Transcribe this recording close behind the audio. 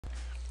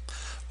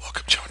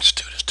Welcome, challenge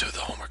students, to the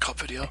homework help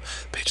video,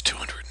 page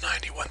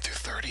 291 through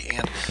 30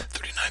 and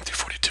 39 through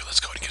 42. Let's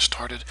go ahead and get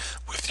started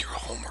with your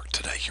homework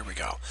today. Here we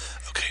go.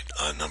 Okay,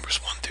 numbers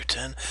 1 through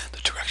 10.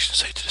 The directions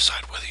say to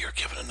decide whether you're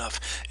given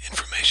enough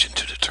information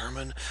to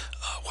determine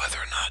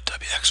whether or not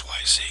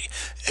WXYZ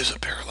is a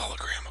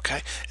parallelogram.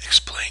 Okay,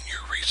 explain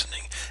your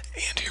reasoning.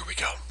 And here we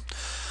go.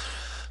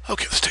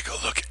 Okay, let's take a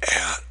look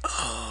at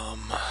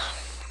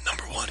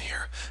number 1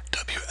 here.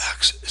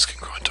 WX is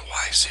congruent to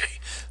YZ.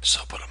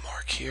 So put a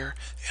mark here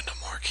and a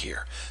mark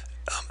here.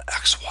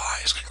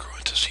 XY is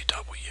congruent to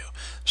CW.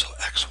 So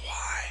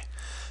XY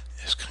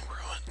is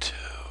congruent to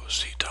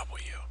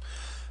CW.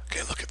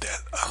 Okay, look at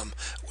that.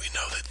 We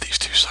know that these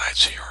two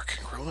sides here are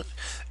congruent,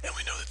 and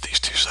we know that these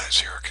two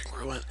sides here are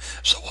congruent.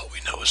 So what we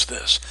know is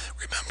this.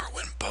 Remember,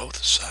 when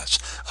both sets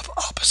of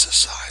opposite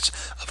sides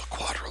of a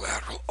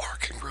quadrilateral are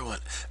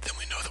congruent, then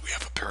we know that we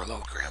have a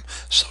parallelogram.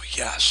 So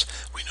yes,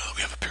 we know that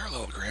we have a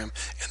parallelogram,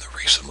 and the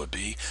reason would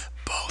be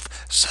both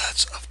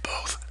sets of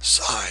both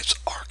sides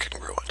are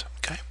congruent.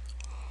 Okay?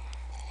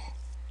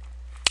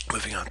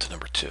 Moving on to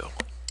number 2.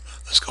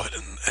 Let's go ahead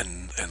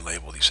and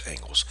label these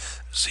angles.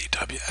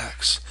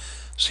 ZWX,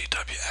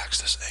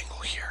 this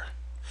angle here,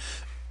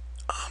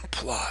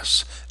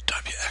 plus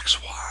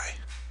WXY,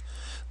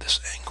 this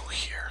angle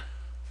here,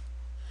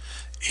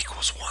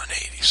 equals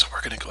 180. So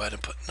we're going to go ahead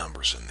and put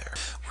numbers in there.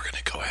 We're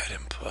going to go ahead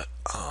and put,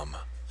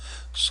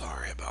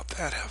 sorry about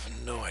that. I have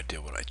no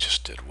idea what I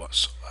just did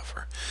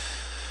whatsoever.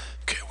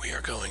 Okay, we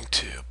are going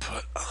to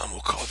put,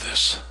 we'll call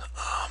this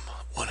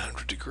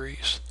 100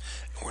 degrees,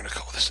 and we're going to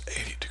call this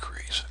 80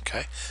 degrees,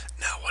 okay?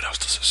 Now, what else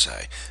does it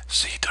say?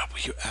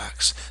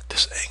 ZWX,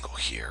 this angle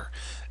here,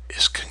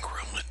 is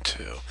congruent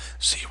to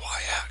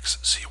CYX,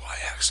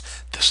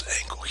 this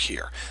angle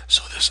here.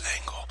 So this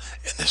angle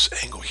and this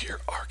angle here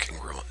are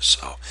congruent.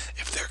 So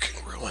if they're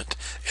congruent,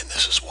 and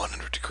this is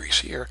 100 degrees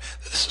here,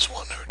 this is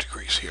 100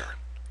 degrees here.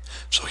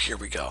 So here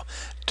we go.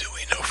 Do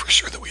we know for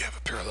sure that we have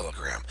a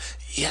parallelogram?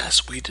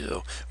 Yes, we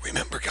do.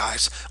 Remember,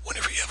 guys,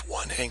 whenever you have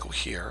one angle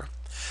here,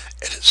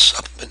 and it's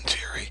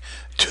supplementary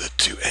to the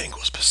two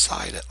angles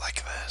beside it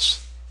like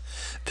this,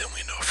 then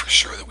we know for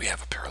sure that we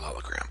have a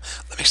parallelogram.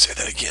 Let me say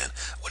that again.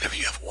 Whenever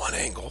you have one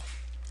angle,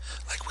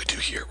 like we do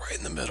here right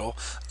in the middle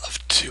of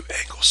two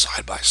angles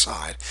side by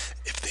side,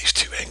 if these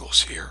two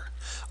angles here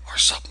are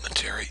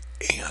supplementary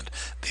and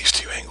these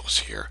two angles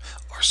here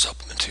are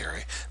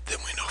supplementary, then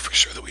we know for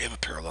sure that we have a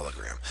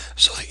parallelogram.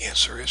 So the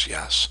answer is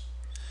yes.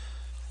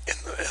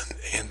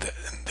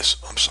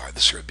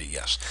 This here would be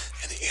yes.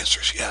 And the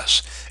answer is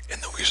yes.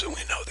 And the reason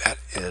we know that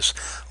is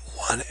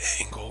one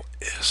angle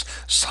is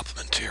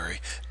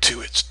supplementary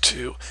to its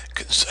two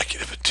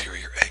consecutive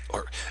interior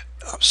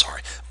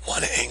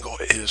one angle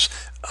is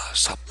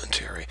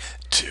supplementary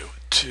to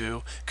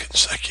two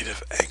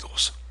consecutive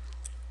angles.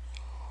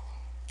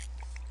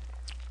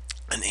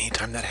 And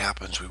anytime that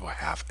happens, we will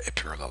have a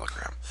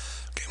parallelogram.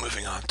 Okay,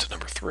 moving on to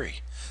number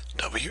 3.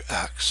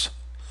 WX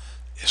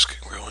is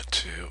congruent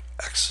to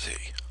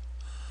XZ.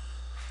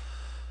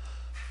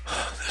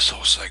 This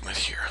whole segment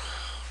here.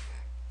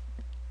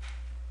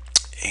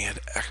 And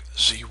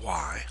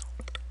ZY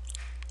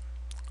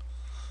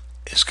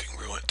is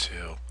congruent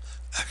to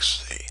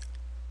XZ.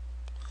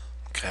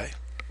 Okay?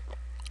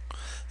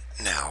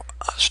 Now,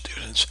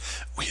 students,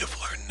 we have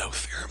learned no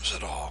theorems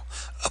at all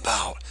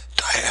about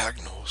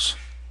diagonals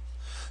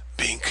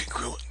being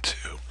congruent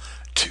to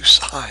two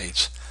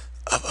sides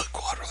of a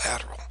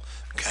quadrilateral.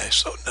 Okay,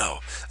 so no,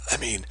 I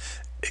mean,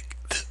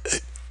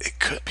 it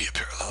could be a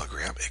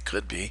parallelogram, it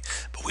could be,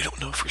 but we don't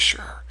know for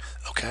sure.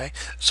 Okay,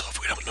 so if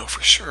we don't know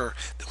for sure,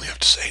 then we have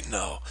to say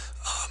no.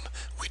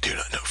 We do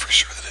not know for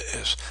sure that it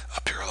is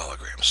a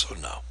parallelogram, so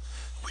no,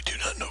 we do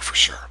not know for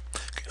sure.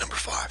 Okay, number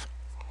 5.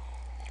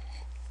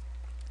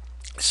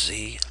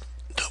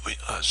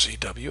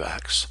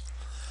 ZWX,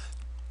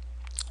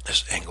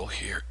 this angle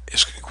here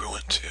is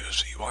congruent to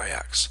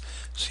ZYX.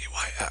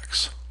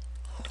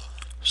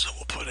 So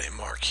we'll put a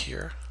mark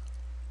here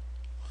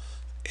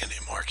and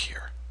a mark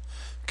here.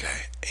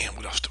 Okay, and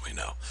what else do we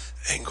know?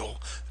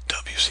 Angle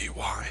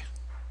WZY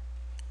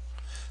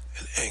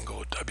and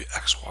angle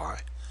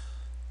WXY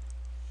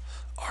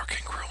are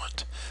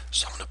congruent.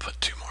 So I'm going to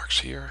put 2 marks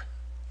here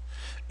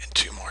and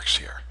 2 marks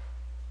here.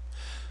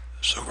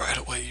 So right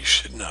away you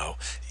should know,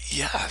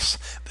 yes,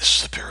 this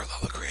is a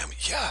parallelogram.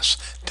 Yes,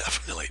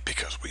 definitely,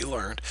 because we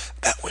learned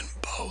that when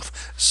both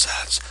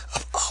sets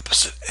of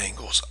opposite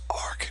angles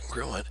are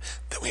congruent,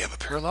 then we have a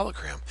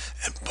parallelogram.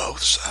 And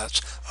both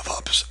sets of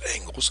opposite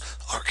angles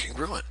are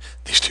congruent.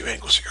 These two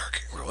angles here are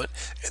congruent,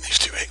 and these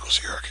two angles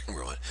here are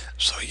congruent.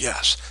 So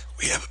yes,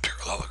 we have a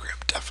parallelogram,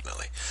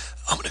 definitely.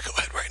 I'm going to go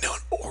ahead right now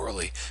and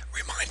orally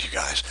remind you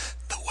guys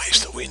the ways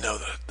that we know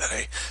that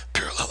a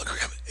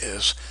parallelogram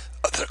is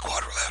that a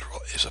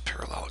quadrilateral is a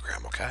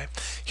parallelogram, okay?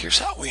 Here's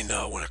how we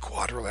know when a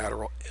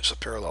quadrilateral is a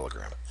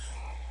parallelogram.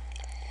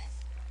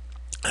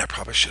 And I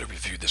probably should have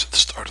reviewed this at the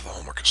start of the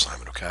homework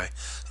assignment, okay?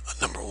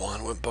 Number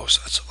 1, when both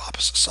sets of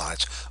opposite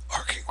sides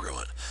are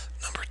congruent.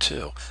 Number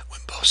 2,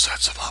 when both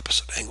sets of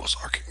opposite angles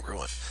are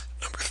congruent.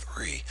 Number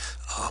 3,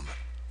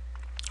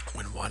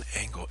 when when one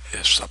angle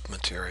is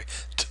supplementary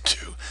to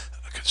two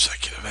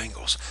consecutive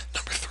angles.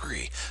 Number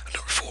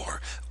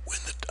 4, when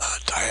the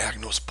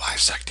diagonals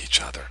bisect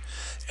each other.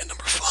 And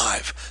number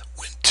 5,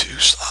 when two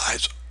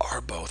sides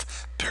are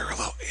both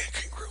parallel and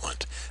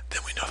congruent,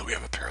 then we know that we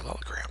have a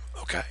parallelogram.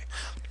 Okay?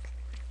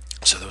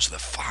 So those are the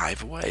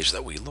 5 ways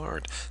that we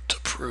learned to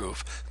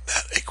prove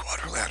that a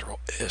quadrilateral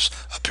is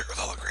a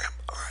parallelogram.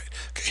 All right,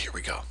 okay, here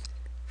we go.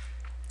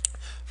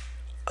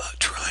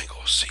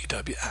 Triangle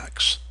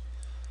CWX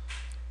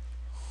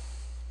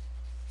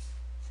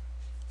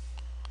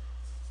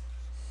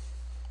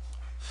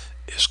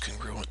is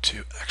congruent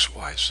to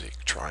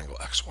XYZ, triangle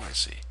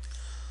XYZ.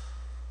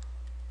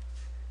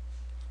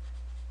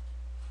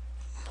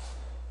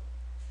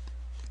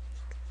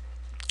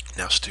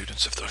 Now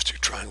students, if those two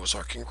triangles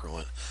are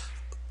congruent,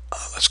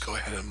 let's go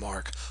ahead and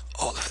mark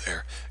all of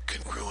their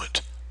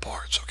congruent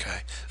parts,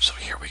 okay? So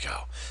here we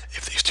go.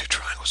 If these two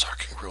triangles are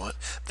congruent,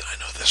 then I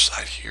know this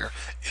side here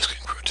is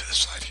congruent to this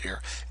side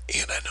here,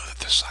 and I know that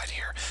this side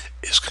here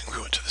is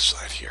congruent to this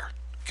side here,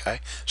 okay?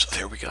 So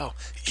there we go.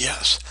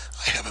 Yes,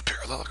 I have a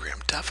parallelogram,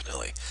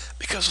 definitely,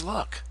 because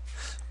look,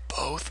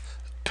 both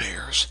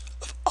pairs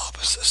of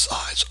opposite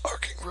sides are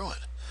congruent.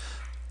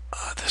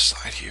 This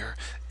side here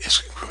is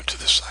congruent to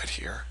this side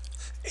here,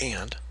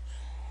 and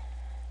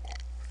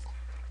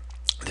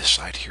this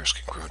side here is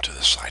congruent to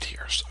this side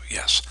here. So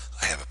yes,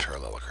 I have a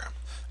parallelogram.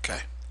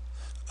 Okay.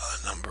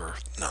 Number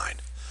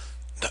 9.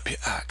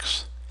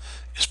 WX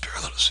is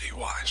parallel to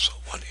ZY. So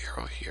one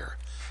arrow here,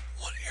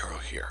 one arrow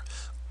here.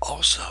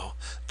 Also,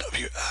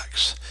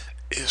 WX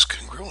is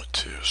congruent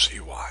to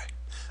ZY.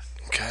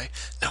 Okay.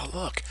 Now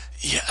look.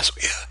 Yes,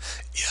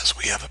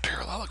 we have a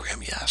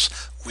parallelogram.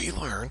 Yes, we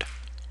learned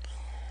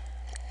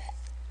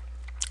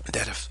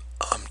that if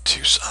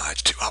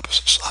two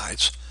opposite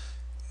sides,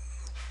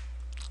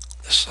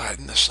 this side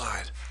and this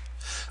side,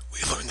 we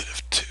learned that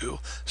if two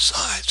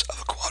sides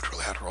of a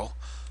quadrilateral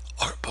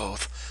are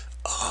both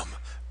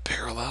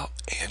parallel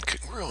and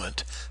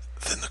congruent,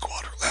 then the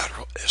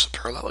quadrilateral is a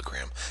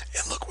parallelogram.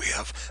 And look, we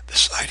have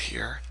this side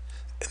here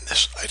and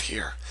this side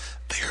here.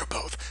 They are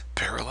both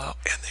parallel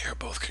and they are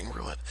both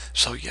congruent.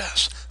 So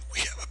yes,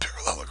 we have a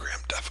parallelogram,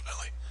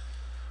 definitely.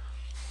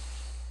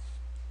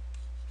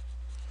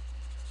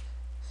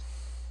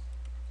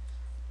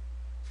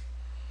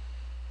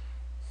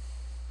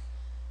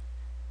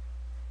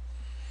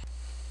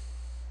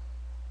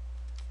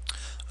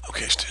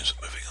 Okay, students,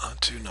 moving on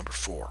to number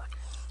 4.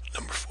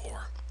 Number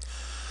 4.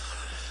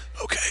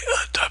 Okay,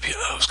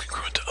 WO is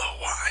congruent to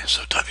OY.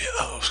 So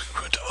WO is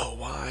congruent to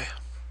OY,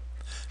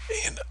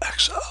 and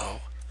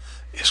XO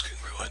is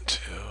congruent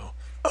to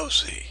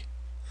OZ.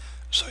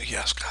 So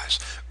yes, guys,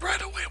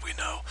 right away we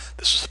know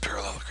this is a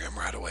parallelogram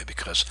right away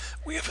because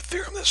we have a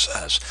theorem that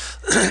says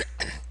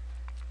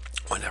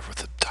whenever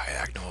the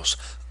diagonals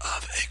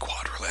of a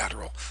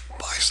quadrilateral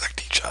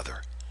bisect each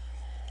other,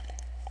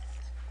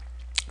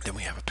 then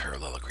we have a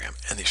parallelogram,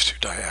 and these two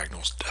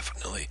diagonals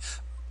definitely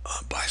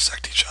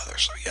bisect each other.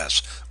 So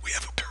yes, we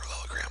have a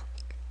parallelogram.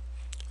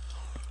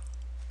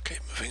 Okay,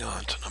 moving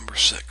on to number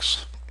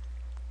 6.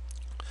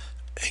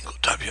 Angle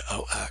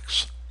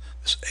WOX,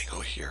 this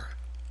angle here,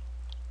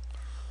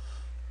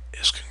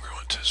 is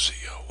congruent to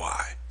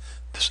ZOY,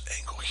 this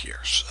angle here.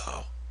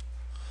 So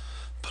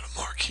put a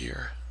mark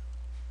here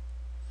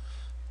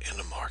and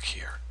a mark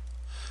here.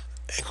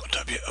 Angle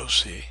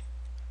WOC,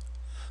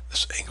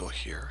 this angle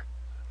here,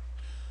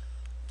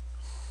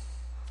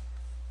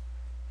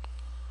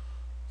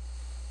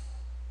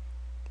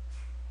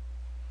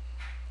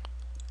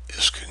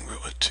 is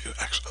congruent to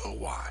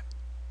XOY.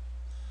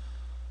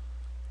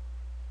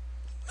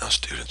 Now,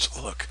 students,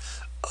 look,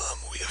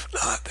 we have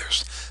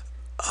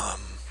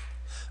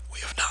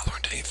not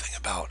learned anything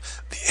about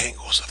the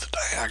angles of the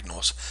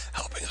diagonals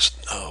helping us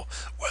know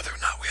whether or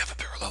not we have a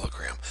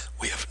parallelogram.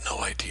 We have no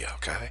idea,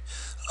 okay?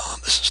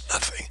 This is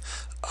nothing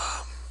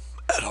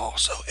at all.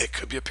 So it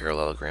could be a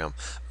parallelogram,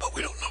 but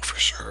we don't know for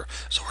sure,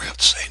 so we're going to have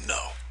to say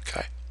no,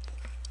 okay?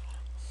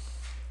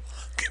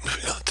 Okay,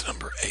 moving on to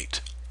number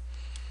 8.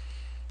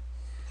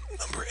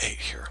 Number 8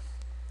 here.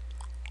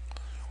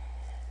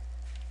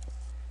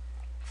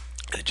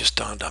 And it just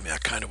dawned on me, I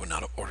kind of went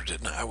out of order,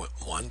 didn't I? I went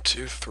 1,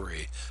 2,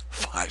 3,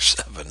 5,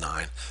 7,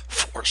 9,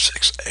 4,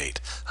 6,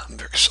 8. I'm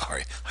very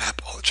sorry. I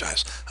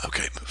apologize.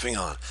 Okay, moving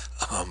on.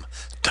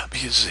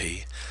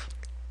 WZ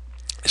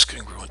is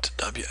congruent to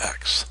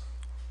WX.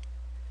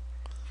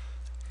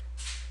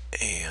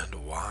 And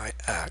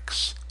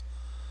YX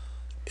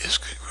is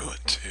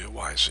congruent to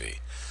YZ.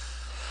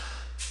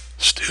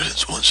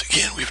 Students, once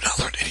again, we've not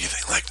learned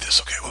anything like this.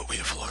 Okay, what we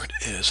have learned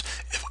is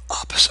if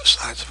opposite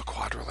sides of a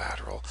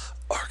quadrilateral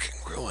are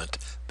congruent,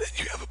 then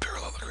you have a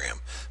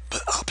parallelogram.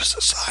 But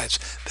opposite sides,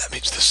 that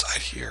means this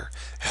side here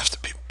has to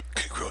be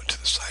congruent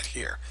to the side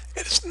here.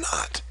 It is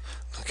not.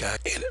 Okay,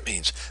 and it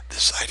means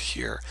this side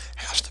here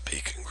has to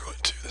be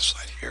congruent to this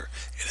side here.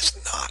 It is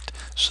not.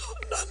 So,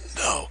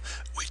 no,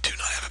 we do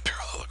not have a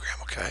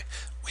parallelogram, okay?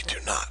 We do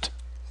not.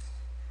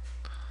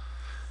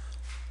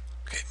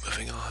 Okay,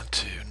 moving on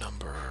to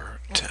number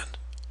 10.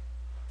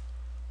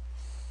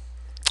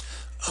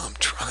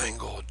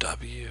 triangle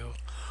WZO.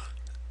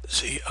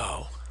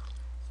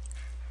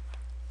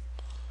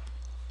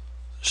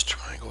 This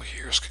triangle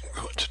here is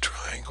congruent to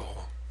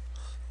triangle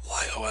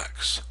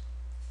YOX.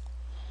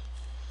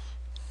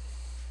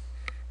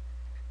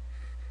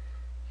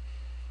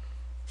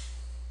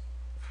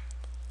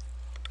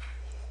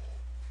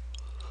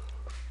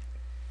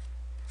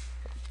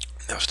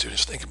 Now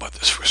students, think about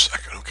this for a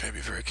second, okay? Be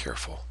very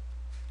careful.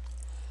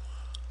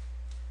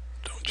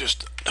 Don't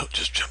just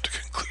jump to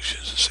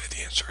conclusions and say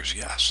the answer is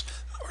yes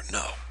or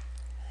no.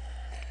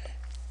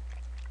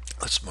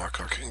 Let's mark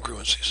our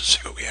congruencies and see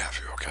what we have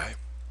here, okay?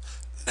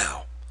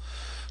 Now,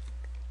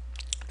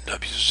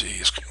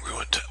 WZ is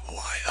congruent to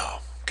YO,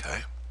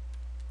 okay?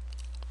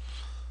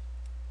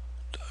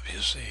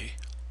 WZ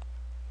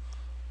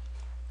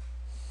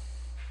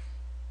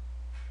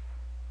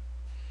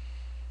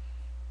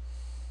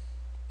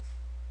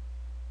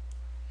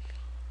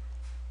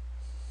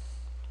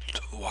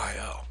to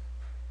YO,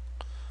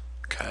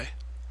 okay?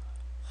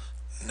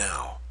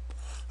 Now,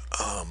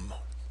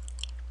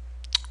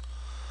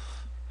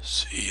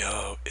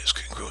 CO is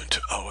congruent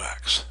to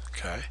OX,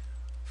 okay?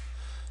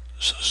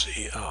 So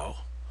CO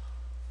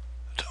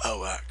to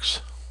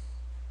OX.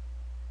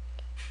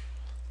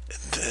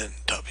 And then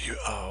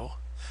WO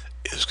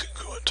is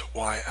congruent to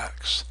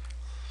YX.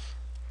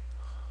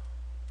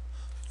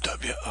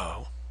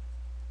 WO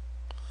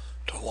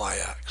to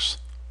YX.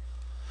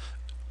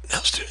 Now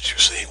students, you're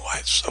seeing why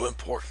it's so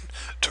important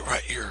to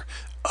write your,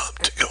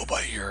 to go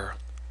by your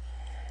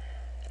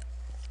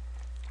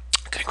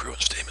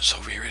congruent statements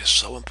over here. It is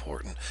so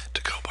important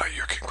to go by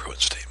your congruent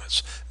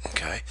statements,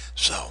 okay?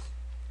 So,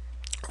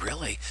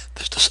 really,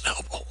 this doesn't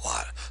help a whole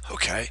lot,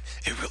 okay?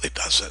 It really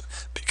doesn't,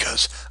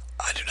 because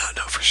I do not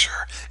know for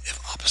sure if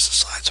opposite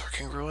sides are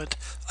congruent.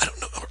 I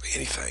don't know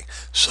anything.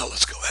 So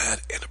let's go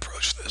ahead and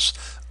approach this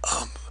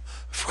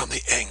from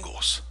the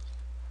angles.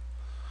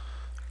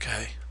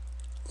 Okay,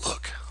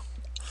 look,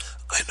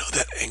 I know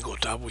that angle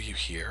W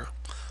here,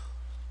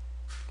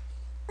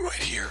 right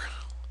here,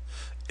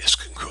 is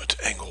congruent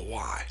to angle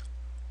Y.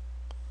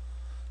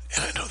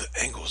 And I know that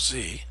angle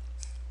Z,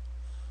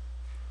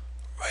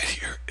 right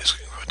here, is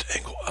congruent to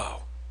angle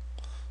O,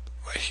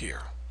 right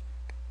here.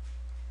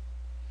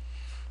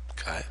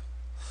 Okay,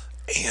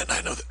 and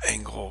I know that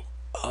angle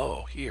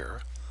O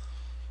here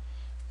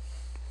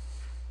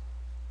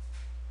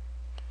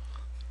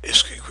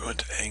is congruent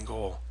to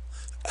angle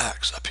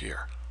X up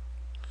here.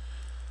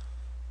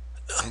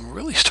 I'm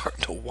really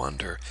starting to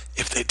wonder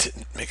if they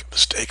didn't make a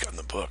mistake on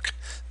the book,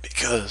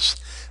 because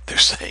they're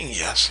saying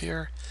yes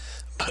here,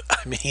 but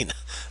I mean,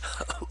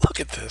 look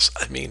at this.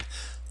 I mean,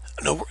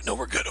 no,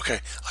 we're good.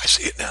 Okay, I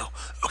see it now.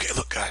 Okay,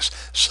 look, guys.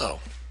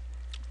 So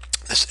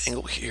this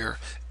angle here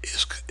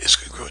is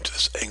congruent to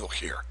this angle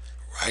here,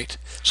 right?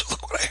 So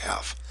look what I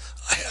have.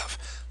 I have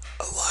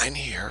a line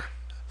here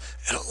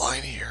and a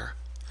line here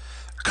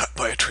cut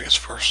by a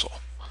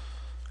transversal.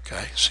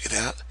 Okay, see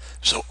that?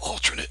 So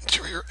alternate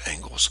interior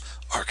angles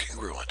are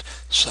congruent.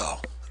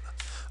 So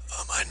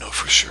I know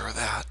for sure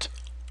that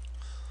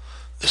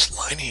this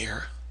line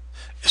here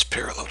is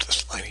parallel to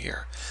this line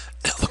here.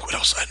 Now look what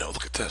else I know.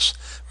 Look at this.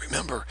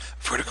 Remember,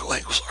 vertical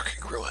angles are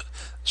congruent.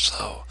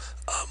 So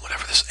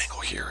whatever this angle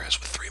here is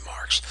with 3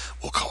 marks,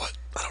 we'll call it,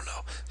 I don't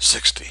know,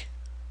 60.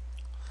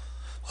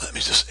 Well, that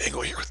means this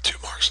angle here with 2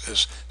 marks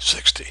is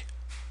 60.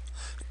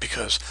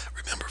 Because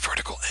remember,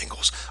 vertical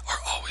angles are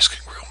always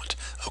congruent.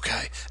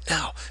 Okay,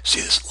 now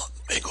see this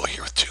angle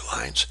here with 2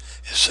 lines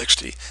is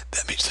 60.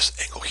 That means this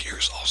angle here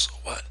is also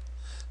what?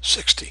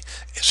 60.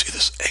 And see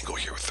this angle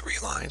here with 3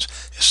 lines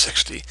is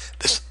 60.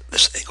 This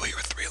angle here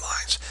with 3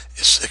 lines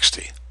is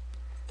 60.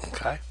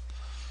 Okay.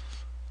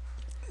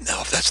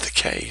 Now, if that's the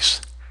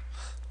case,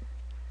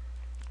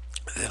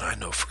 then I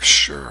know for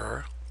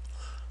sure.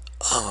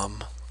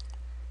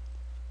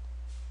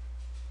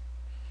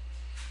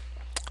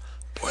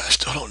 Boy, I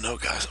still don't know,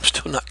 guys. I'm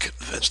still not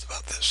convinced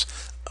about this,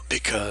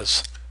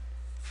 because,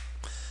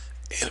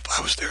 and if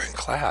I was there in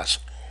class,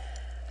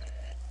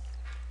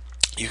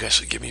 you guys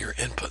would give me your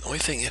input. The only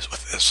thing is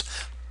with this,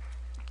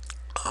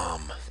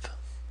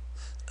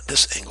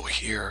 this angle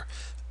here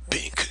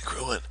being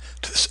congruent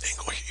to this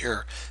angle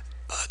here,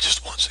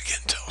 just once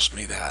again tells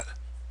me that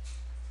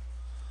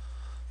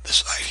this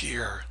side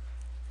here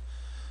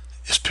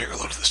is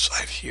parallel to the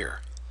side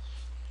here.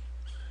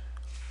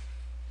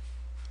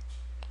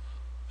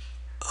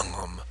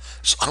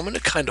 So I'm going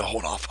to kind of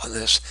hold off on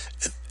this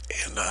and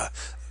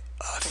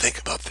think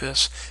about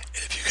this.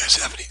 And if you guys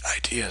have any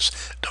ideas,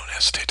 don't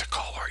hesitate to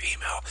call or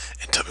email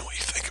and tell me what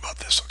you think about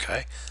this.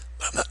 Okay?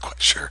 I'm not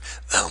quite sure.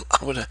 I'm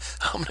gonna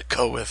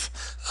go with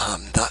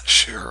not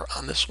sure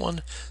on this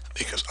one,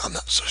 because I'm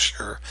not so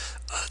sure.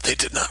 They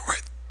did not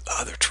write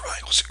their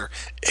triangles here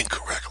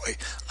incorrectly.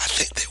 I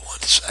think they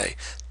want to say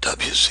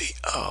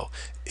WZO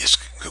is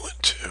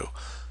congruent to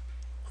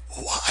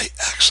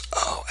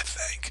YXO, I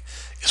think,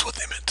 is what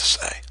they meant to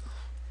say.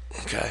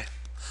 Okay?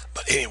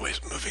 But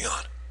anyways, moving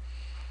on.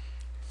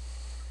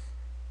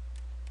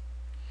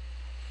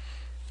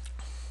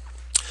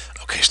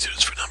 Okay,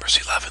 students, for numbers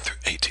 11 through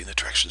 18, the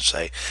directions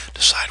say,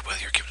 decide whether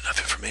you're given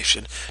enough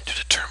information to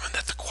determine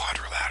that the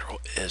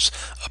quadrilateral is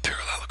a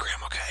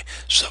parallelogram. Okay,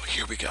 so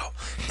here we go.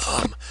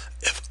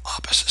 If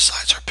opposite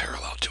sides are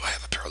parallel, do I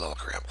have a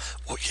parallelogram?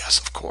 Well, yes,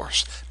 of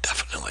course,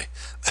 definitely.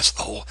 That's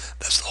the whole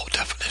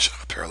definition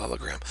of a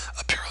parallelogram.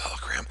 A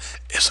parallelogram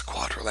is a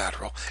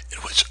quadrilateral in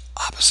which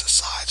opposite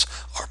sides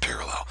are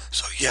parallel.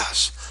 So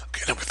yes.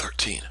 Okay, number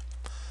 13.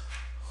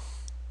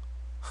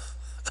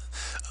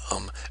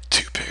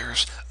 Two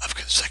pairs of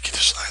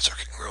consecutive sides are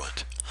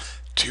congruent.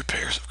 Two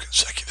pairs of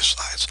consecutive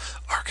sides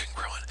are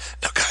congruent.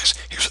 Now, guys,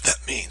 here's what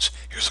that means.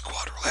 Here's a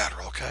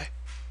quadrilateral, okay?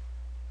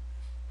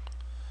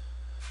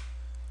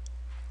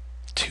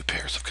 Two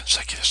pairs of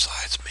consecutive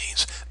sides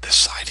means this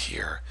side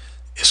here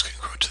is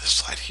congruent to this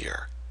side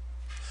here.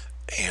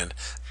 And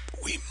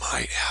we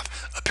might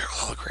have a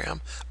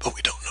parallelogram, but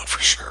we don't know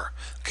for sure.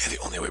 Okay,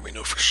 the only way we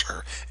know for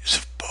sure is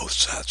if both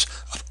sets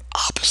of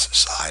opposite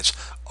sides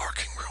are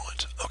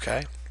congruent,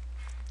 okay?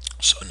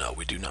 So no,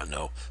 we do not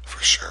know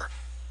for sure.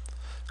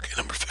 Okay,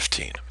 number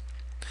 15.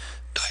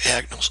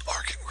 Diagonals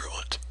are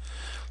congruent.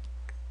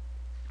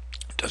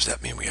 Does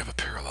that mean we have a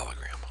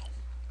parallelogram?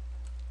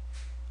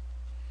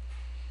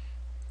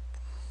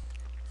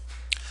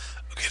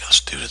 Okay, now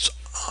students,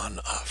 on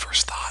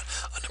first thought,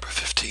 on number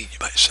 15, you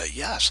might say,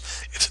 yes,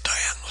 if the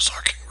diagonals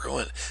are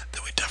congruent,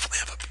 then we definitely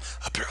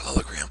have a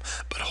parallelogram.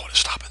 But hold it,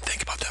 stop and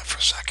think about that for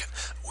a second.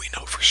 We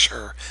know for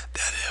sure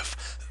that if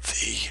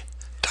the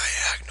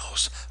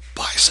diagonals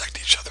bisect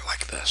each other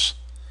like this,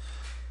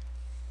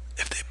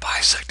 if they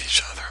bisect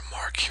each other,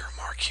 mark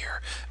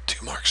here,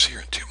 2 marks here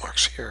and 2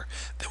 marks here,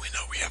 then we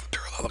know we have a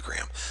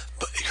parallelogram.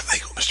 But you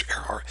think, oh, Mr.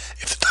 Earhart,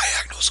 if the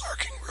diagonals are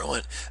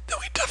congruent, then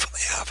we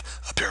definitely have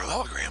a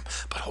parallelogram.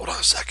 But hold on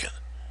a second.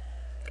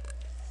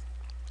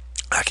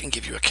 I can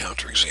give you a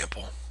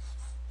counterexample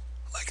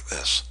like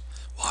this.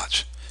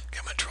 Watch. Okay,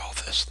 I'm going to draw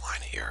this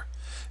line here.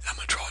 I'm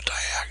going to draw a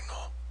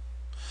diagonal.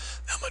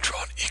 I'm going to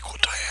draw an equal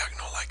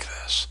diagonal like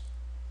this.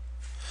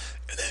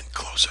 And then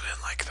close it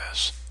in like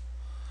this.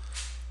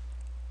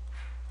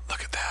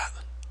 Look at that.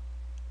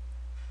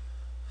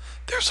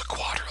 There's a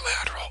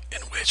quadrilateral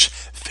in which,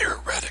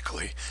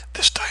 theoretically,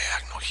 this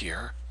diagonal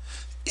here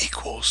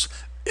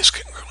is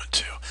congruent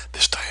to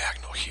this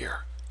diagonal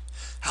here.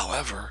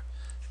 However,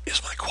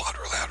 is my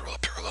quadrilateral a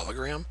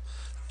parallelogram?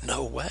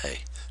 No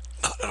way.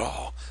 Not at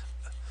all.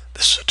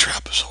 This is a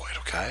trapezoid,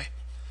 okay?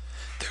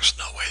 There's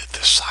no way that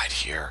this side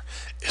here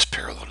is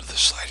parallel to this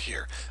side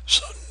here.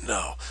 So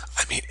no.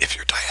 I mean, if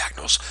your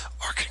diagonals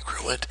are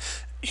congruent,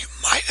 you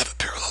might have a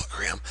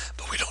parallelogram,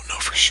 but we don't know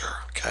for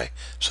sure, okay?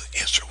 So the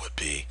answer would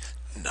be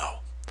no.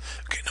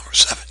 Okay, number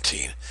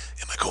 17.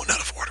 Am I going out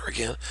of order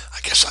again? I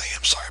guess I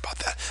am. Sorry about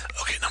that.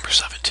 Okay, number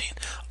 17.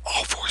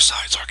 All 4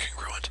 sides are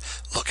congruent.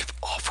 Look, if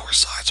all 4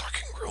 sides are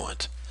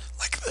congruent,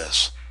 like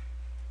this.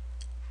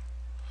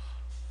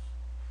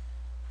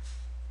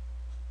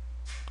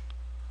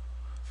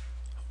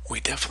 We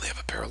definitely have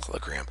a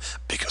parallelogram,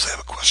 because I have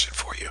a question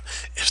for you.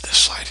 Is this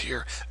side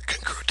here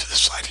congruent to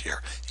this side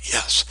here?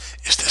 Yes.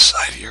 Is this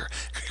side here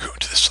congruent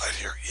to this side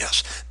here?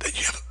 Yes. Then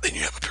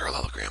you have a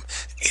parallelogram.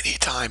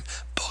 Anytime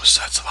both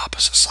sets of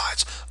opposite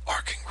sides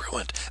are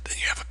congruent, then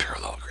you have a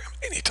parallelogram.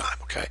 Anytime,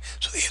 okay?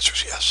 So the answer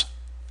is yes.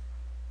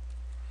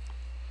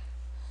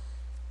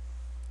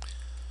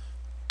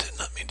 Did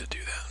not mean to do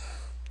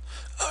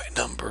that. All right,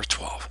 number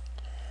 12.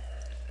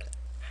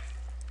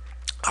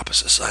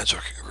 Opposite sides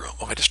are congruent.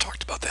 Oh, I just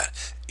talked about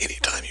that.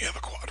 Anytime you have a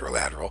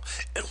quadrilateral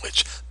in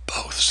which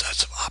both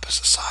sets of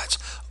opposite sides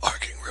are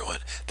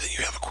congruent, then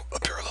you have a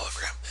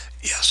parallelogram.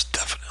 Yes,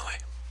 definitely.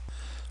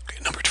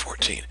 Okay, number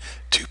 14.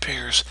 2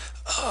 pairs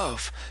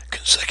of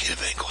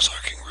consecutive angles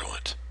are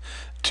congruent.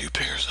 2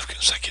 pairs of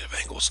consecutive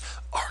angles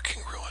are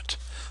congruent.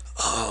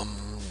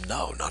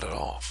 No, not at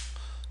all.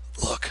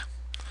 Look,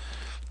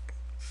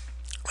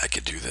 I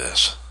could do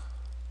this.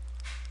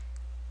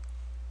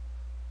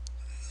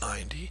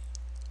 90.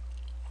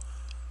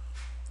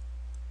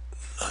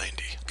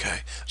 90, okay?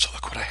 So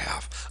look what I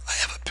have. I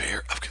have a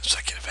pair of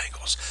consecutive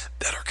angles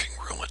that are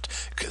congruent.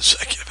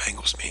 Consecutive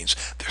angles means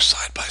they're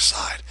side by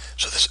side.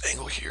 So this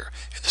angle here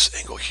and this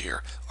angle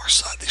here are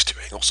side. These 2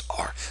 angles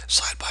are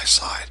side by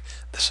side.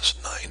 This is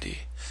 90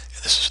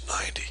 and this is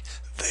 90.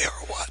 They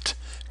are what?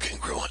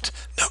 Congruent.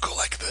 Now go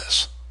like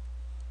this.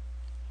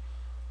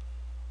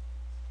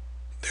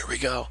 There we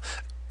go.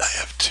 I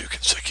have 2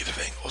 consecutive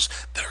angles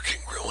that are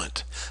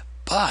congruent.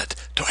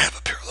 But do I have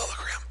a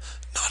parallelogram?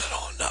 Not at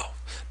all, no.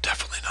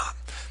 Definitely not.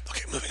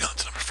 Okay, moving on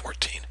to number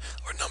 14,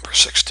 or number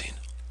 16.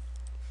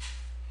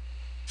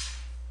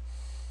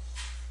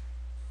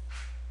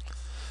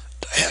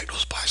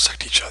 Diagonals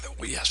bisect each other.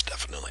 Well, yes,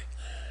 definitely.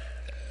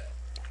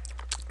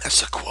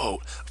 That's a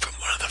quote from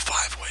one of the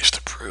 5 ways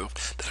to prove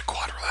that a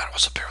quadrilateral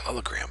is a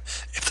parallelogram.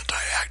 If the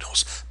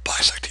diagonals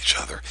bisect each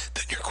other,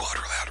 then your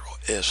quadrilateral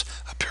is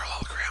a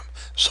parallelogram.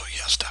 So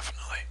yes,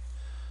 definitely.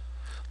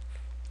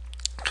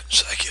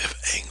 Consecutive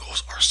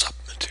angles are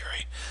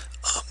supplementary.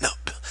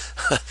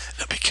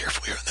 Now be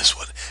careful here on this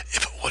one.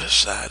 If it would have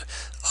said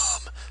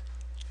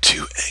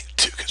two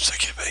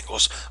consecutive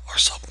angles are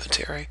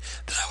supplementary,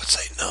 then I would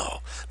say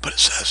no. But it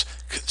says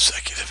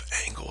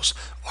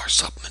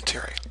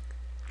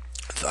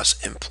thus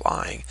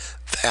implying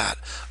that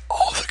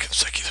all the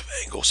consecutive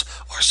angles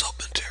are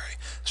supplementary.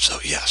 So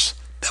yes,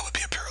 that would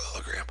be a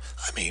parallelogram.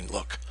 I mean,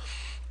 look,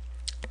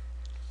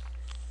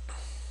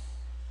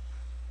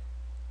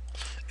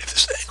 if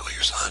this angle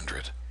here is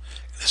 100,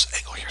 and this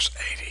angle here is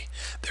 80,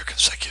 they're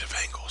consecutive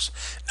angles.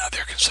 Now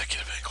they're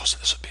consecutive angles,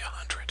 this would be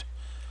 100.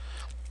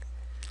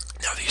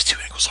 Now these two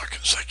angles are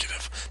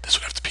consecutive. This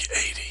would have to be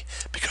 80,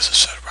 because it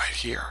said right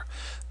here,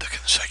 the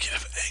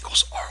consecutive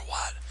angles are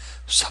what?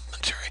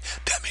 Supplementary.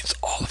 That means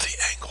all of the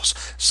angles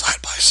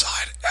side by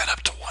side add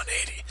up to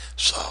 180.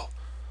 So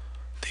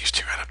these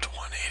two add up to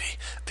 180,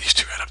 these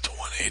two add up to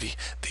 180,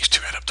 these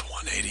two add up to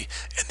 180,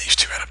 and these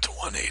two add up to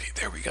 180.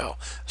 There we go.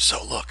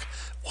 So look,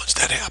 once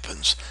that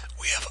happens,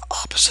 we have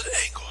opposite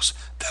angles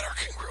that are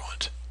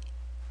congruent.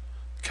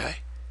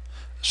 Okay?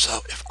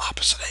 So if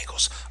opposite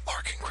angles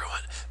are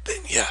congruent,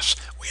 then yes,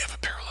 we have a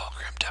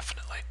parallelogram,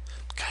 definitely.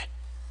 Okay?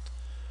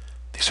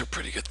 These are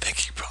pretty good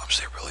thinking problems,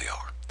 they really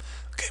are.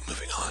 Okay,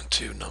 moving on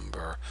to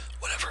number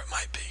whatever it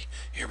might be.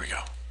 Here we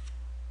go.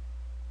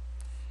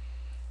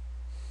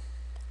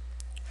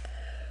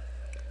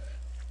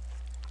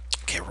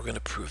 Okay, we're going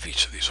to prove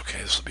each of these,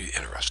 okay? This will be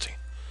interesting.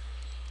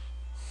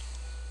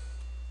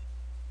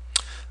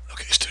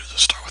 Okay, students,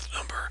 let's start with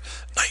number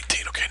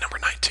 19. Okay, number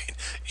 19.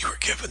 You were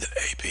given that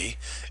AB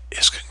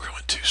is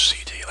congruent to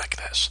CD like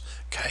this,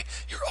 okay?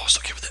 You're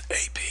also given that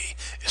AB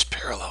is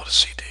parallel to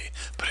CD.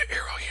 Put an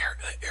arrow here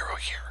and an arrow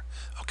here,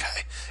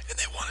 okay? And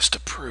they want us to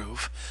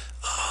prove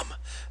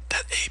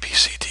that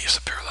ABCD is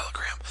a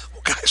parallelogram.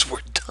 Well, guys,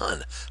 we're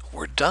done.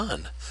 We're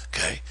done,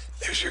 okay?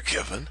 There's your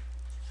given.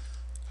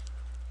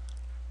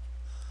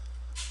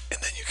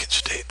 And then you can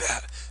state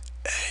that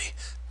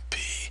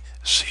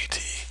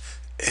ABCD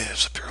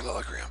is a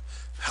parallelogram.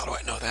 How do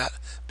I know that?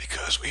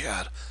 Because we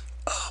had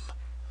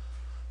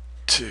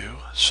two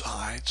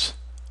sides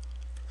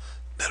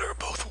that are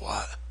both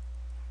what?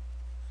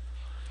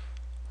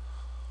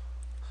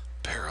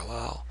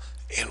 Parallel.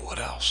 And what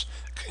else?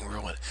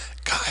 Congruent.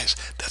 Guys,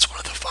 that's one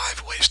of the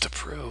 5 ways to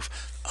prove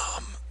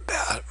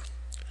that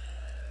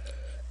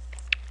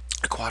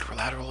a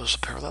quadrilateral is a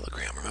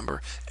parallelogram.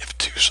 Remember, if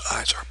two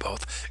sides are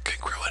both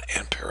congruent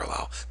and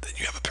parallel, then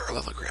you have a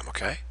parallelogram,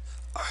 okay?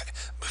 Alright,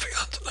 moving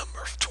on to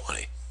number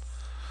 20.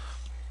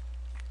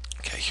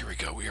 Okay, here we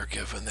go. We are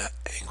given that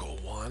angle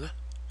 1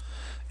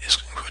 is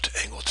congruent to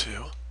angle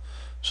 2.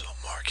 So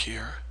mark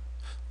here,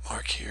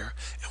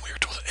 and we are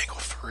told that angle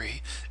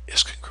 3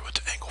 is congruent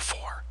to angle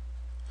 4.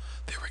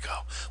 There we go.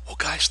 Well,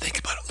 guys, think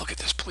about it. Look at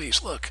this,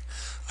 please. Look,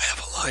 I have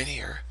a line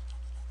here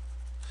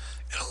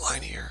and a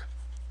line here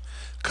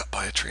cut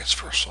by a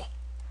transversal.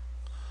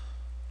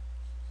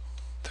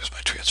 There's my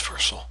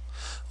transversal.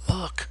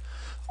 Look,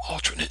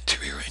 alternate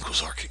interior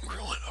angles are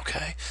congruent,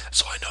 okay?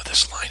 So I know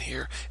this line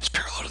here is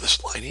parallel to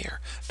this line here.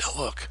 Now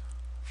look,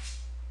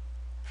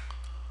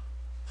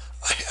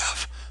 I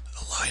have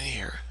a line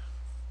here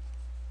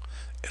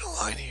and a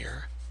line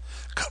here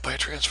cut by a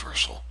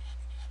transversal.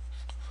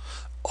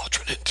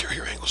 Alternate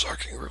interior angles are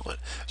congruent.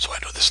 So I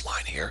know this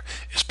line here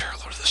is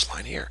parallel to this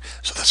line here.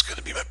 So that's going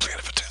to be my plan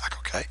of attack,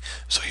 okay?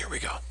 So here we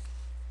go.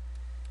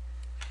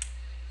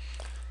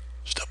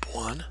 Step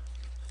 1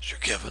 is your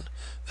given.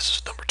 This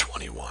is number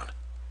 21.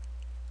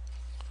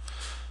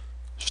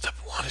 Step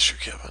 1 is your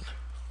given.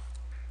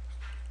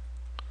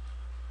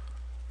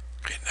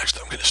 Okay, next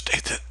I'm going to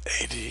state that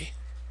AD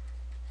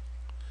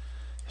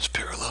is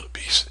parallel to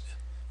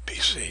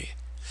BC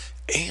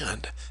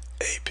and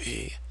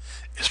AB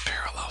is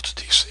parallel to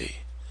DC.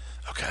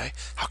 Okay?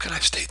 How can I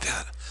state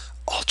that?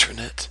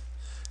 Alternate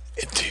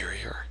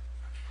interior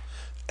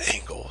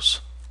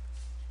angles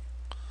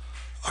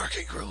are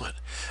congruent.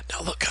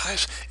 Now look,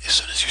 guys, as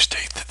soon as you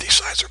state that these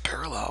sides are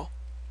parallel,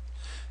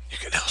 you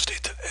can now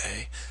state that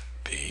A,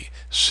 B,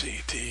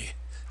 C, D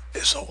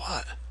is a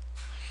what?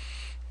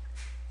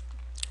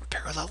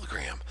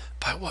 Parallelogram.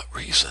 By what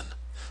reason?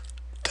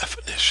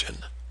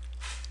 Definition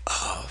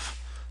of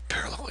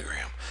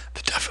parallelogram.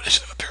 The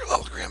definition of a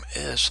parallelogram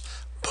is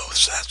both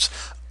sets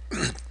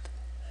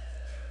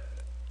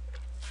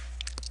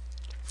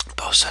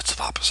both sets of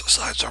opposite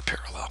sides are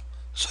parallel.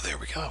 So there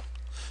we go.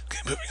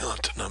 Okay, moving on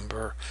to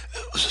number,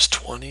 was this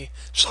 20?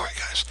 Sorry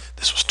guys,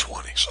 this was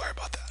 20, sorry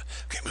about that.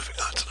 Okay, moving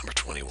on to number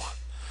 21.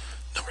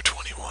 Number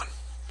 21.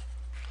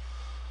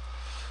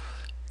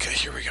 Okay,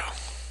 here we go.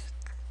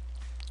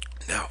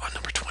 Now on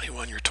number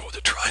 21, you're told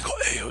that triangle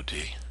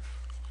AOD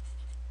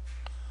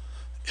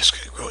is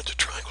congruent to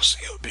triangle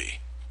COB.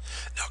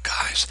 Now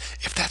guys,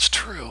 if that's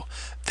true,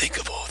 think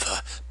of all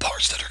the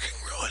parts that are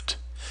congruent.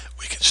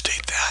 We can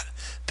state that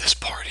this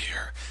part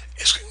here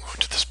is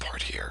congruent to this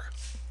part here.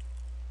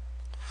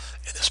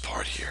 And this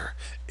part here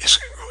is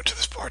congruent to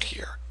this part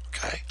here,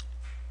 okay?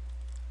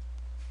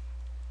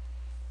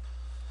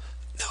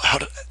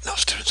 Now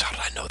students, how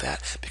did I know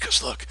that?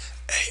 Because look,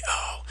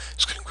 AO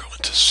is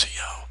congruent to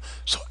CO,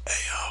 so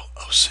AO,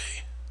 OC.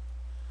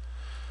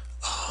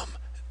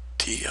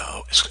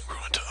 DO is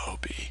congruent to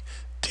OB,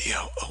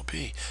 DO, OB.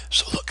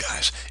 So look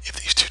guys, if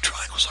these two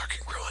triangles are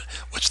congruent,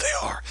 which they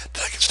are,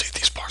 then I can state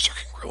these parts are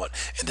congruent.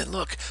 And then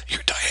look,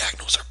 your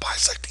diagonals are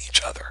bisecting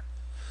each other.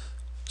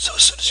 So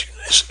as soon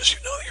as you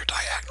know that your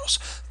diagonals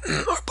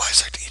are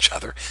bisecting each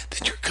other,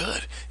 then you're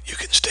good. You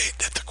can state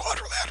that the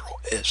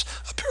quadrilateral is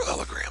a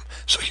parallelogram.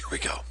 So here we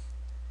go.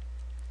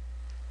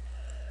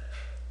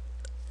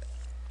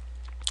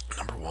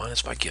 Number one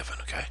is by given,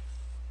 okay?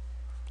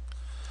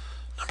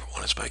 Number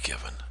one is by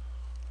given.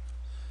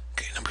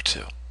 Okay, number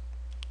two.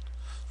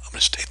 I'm going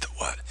to state that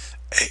what?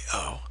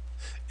 AO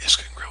is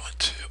congruent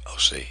to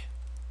OC,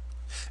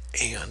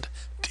 and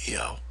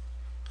DO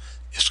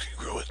is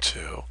congruent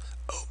to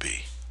OB.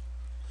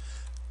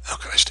 How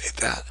can I state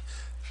that?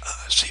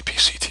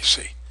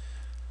 CPCTC.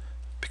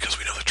 Because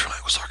we know the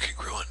triangles are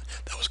congruent.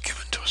 That was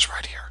given to us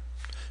right here.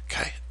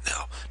 Okay,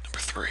 now, number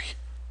three.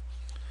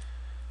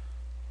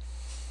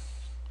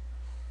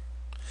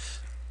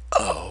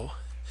 O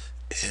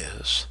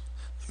is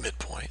the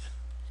midpoint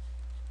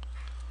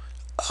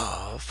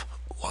of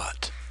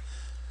what?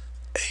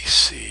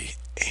 AC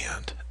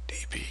and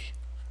DB.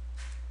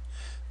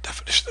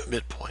 Definition of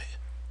midpoint.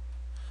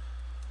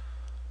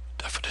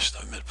 Definition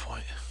of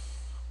midpoint.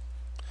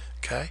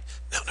 Okay,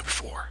 now number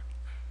four.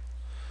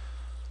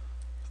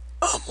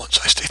 Once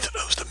I state that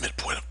O is the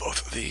midpoint of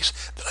both of these,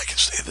 then I can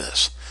say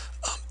this.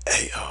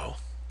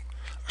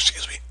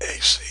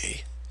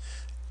 AC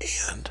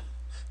and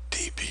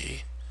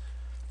DB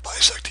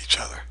bisect each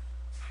other.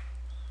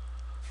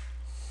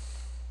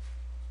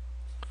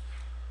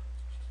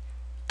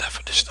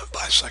 Definition of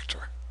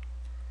bisector.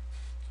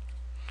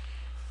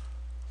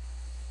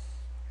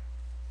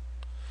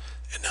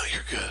 And now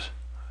you're good.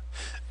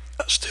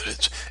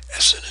 Students,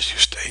 as soon as you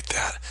state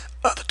that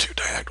the two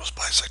diagonals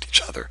bisect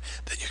each other,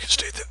 then you can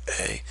state that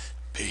A,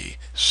 B,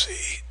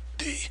 C,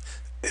 D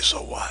is a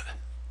what?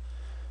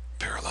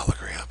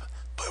 Parallelogram.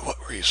 By what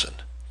reason?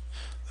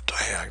 The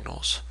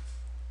diagonals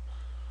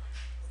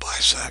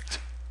bisect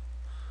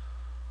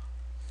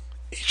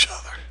each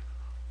other.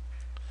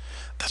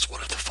 That's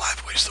one of the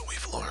 5 ways that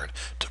we've learned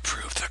to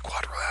prove that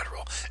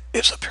quadrilateral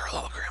is a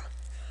parallelogram.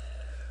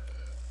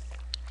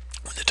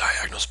 When the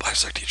diagonals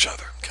bisect each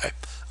other, okay?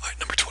 All right,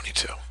 number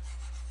 22.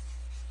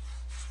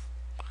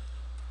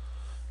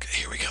 Okay,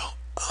 here we go.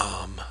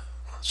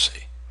 Let's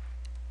see.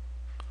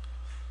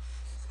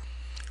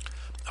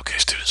 Okay,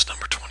 students,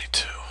 number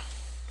 22.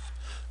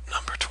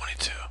 Number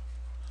 22.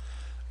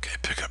 Okay,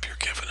 pick up your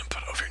given and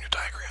put it over in your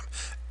diagram.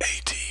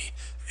 AD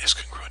is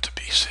congruent to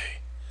BC.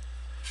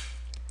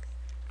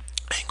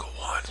 Angle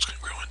 1 is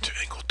congruent to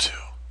angle 2.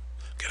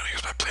 Okay, now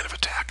here's my plan of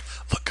attack.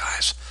 Look,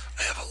 guys,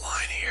 I have a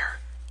line here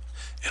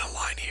and a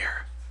line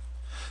here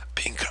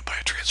being cut by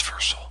a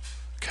transversal.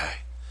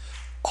 Okay?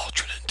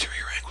 Alternate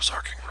interior angles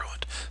are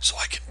congruent. So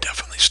I can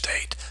definitely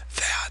state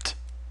that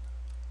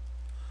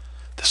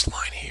this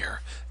line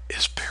here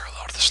is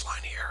parallel to this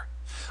line here.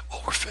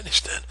 Well, we're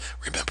finished then.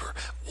 Remember,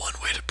 one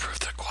way to prove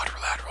that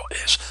quadrilateral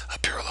is a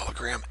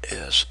parallelogram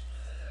is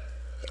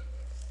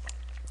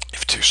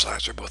if two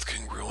sides are both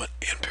congruent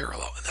and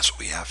parallel, and that's what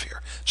we have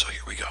here. So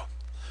here we go.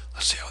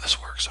 Let's see how this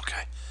works,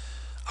 okay?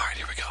 All right,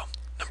 here we go.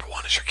 Number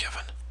one is your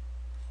given.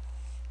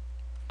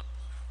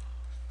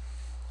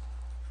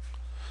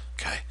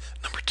 Okay,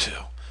 number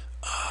two,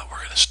 we're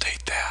going to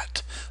state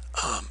that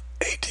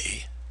AD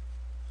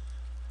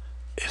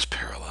is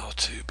parallel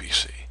to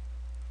BC.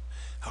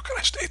 How can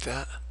I state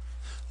that?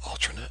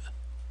 Alternate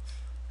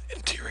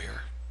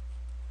interior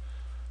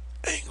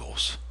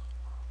angles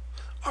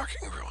are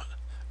congruent.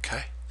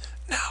 Okay?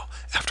 Now,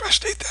 after I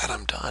state that,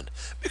 I'm done.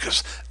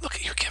 Because look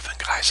at your given,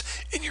 guys.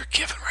 In your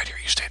given right here,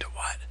 you stated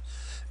what?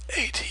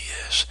 AD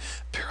is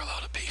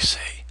parallel to BC.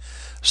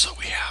 So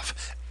we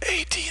have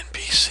AD and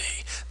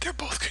BC. They're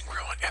both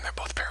congruent and they're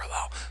both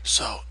parallel.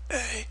 So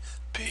A,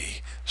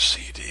 B,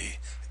 C, D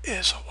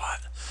is a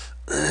what?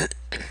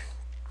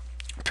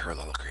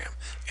 Parallelogram.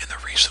 And the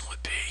reason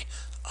would be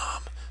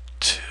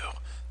two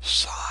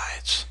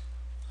sides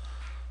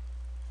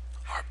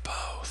are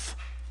both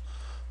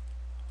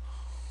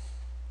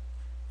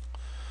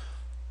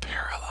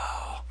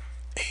parallel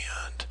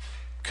and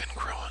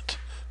congruent.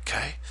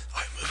 Okay?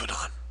 Alright, moving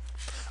on.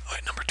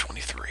 Alright, number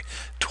 23.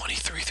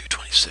 23 through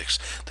 26.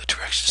 The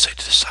directions say to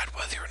decide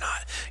whether or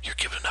not you're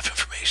given enough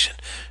information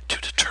to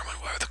determine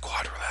whether the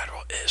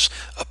quadrilateral is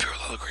a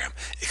parallelogram.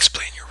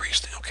 Explain your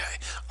reasoning, okay?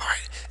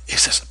 Alright,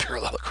 is this a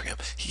parallelogram?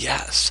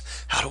 Yes.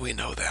 How do we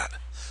know that?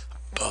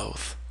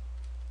 Both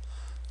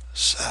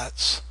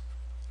sets,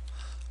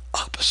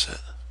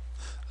 opposite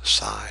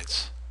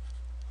sides,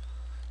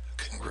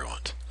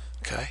 congruent.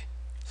 Okay?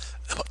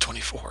 About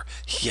 24.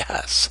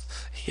 Yes.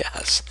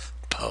 Yes.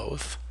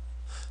 Both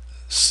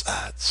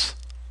sets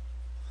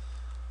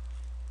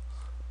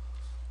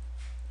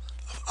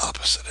of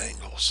opposite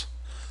angles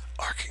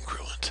are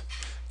congruent.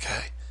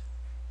 Okay?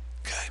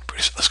 Okay,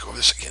 let's go over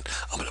this again.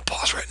 I'm going to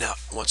pause right now.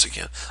 Once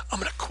again, I'm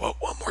going to quote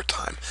one more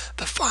time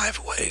the 5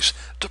 ways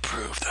to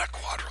prove that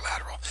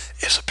quadrilateral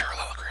is a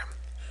parallelogram.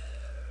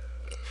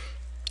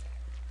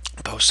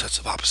 Both sets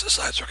of opposite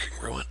sides are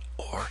congruent,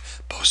 or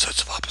both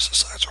sets of opposite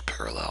sides are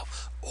parallel,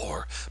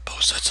 or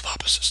both sets of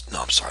opposites.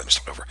 No, I'm sorry. Let me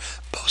start over.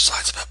 Both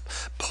sets of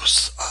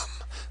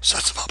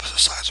opposite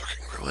sides are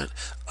congruent.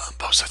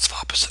 Both sets of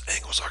opposite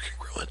angles are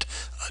congruent.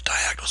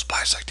 Diagonals bisect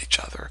bisect each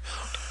other.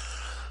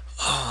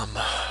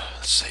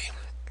 Let's see.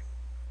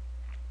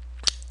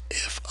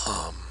 If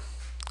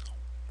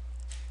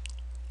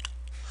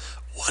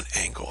one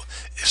angle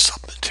is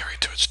supplementary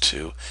to its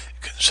two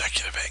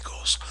consecutive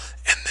angles,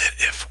 and then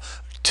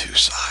if two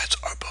sides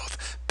are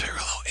both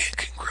parallel and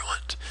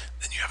congruent,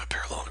 then you have a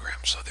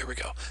parallelogram. So there we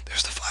go.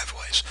 There's the 5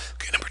 ways.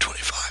 Okay, number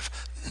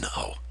 25.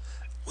 No,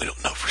 we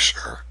don't know for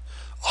sure.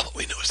 All that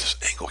we know is this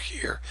angle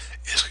here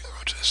is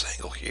congruent to this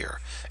angle here,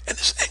 and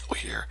this angle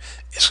here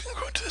is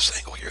congruent to this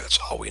angle here. That's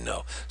all we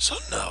know. So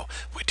no,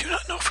 we do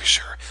not know for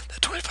sure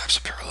that 25 is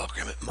a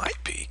parallelogram. It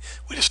might be.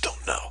 We just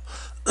don't know.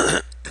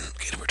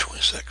 Okay, number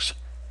 26.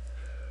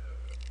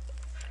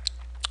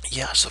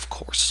 Yes, of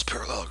course, it's a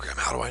parallelogram.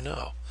 How do I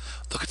know?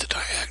 Look at the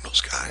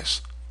diagonals,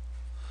 guys.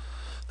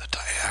 The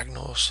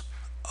diagonals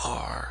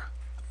are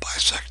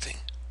bisecting.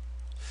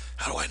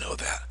 How do I know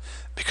that?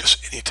 Because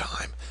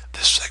anytime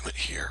this segment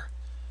here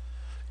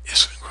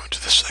is congruent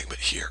to this segment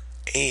here,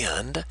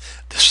 and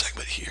this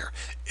segment here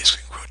is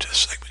congruent to this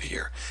segment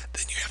here,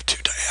 then you have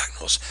two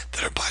diagonals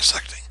that are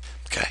bisecting.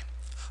 Okay?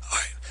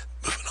 Alright,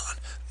 moving on.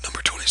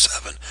 Number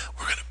 27,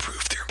 we're going to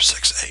prove theorem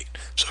 6-8.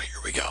 So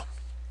here we go.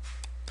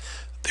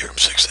 Theorem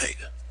 6-8.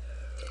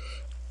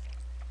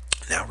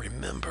 Now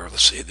remember,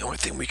 let's see, the only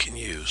thing we can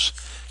use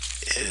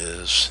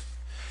is,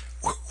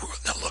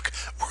 now look,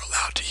 we're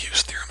allowed to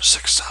use theorem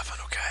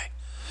 6-7, okay?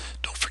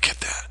 Don't forget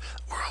that.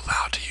 We're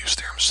allowed to use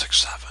theorem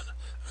 6-7,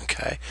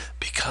 okay?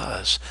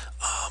 Because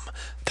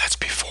that's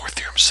before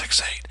theorem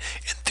 6-8.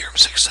 And theorem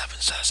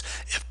 6-7 says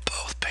if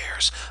both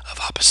pairs of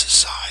opposite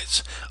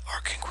sides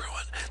are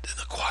congruent, then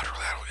the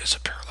quadrilateral is a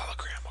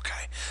parallelogram,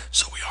 okay?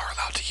 So we are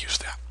allowed to use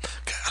that.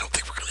 Okay, I don't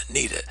think we're going to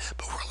need it,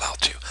 but we're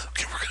allowed to.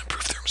 Okay, we're going to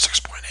prove theorem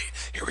 6.8.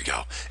 Here we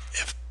go.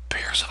 If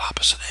pairs of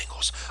opposite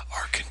angles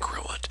are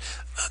congruent,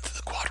 then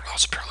the quadrilateral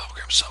is a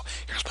parallelogram. So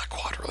here's my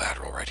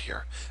quadrilateral right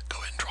here. Go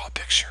ahead and draw a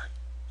picture.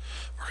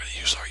 We're going to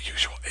use our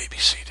usual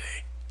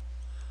ABCD.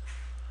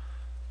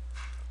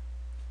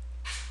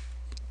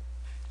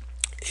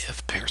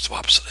 If pairs of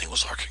opposite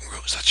angles are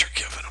congruent, that's your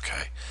given,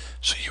 okay?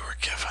 So you are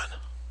given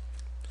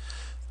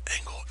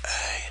angle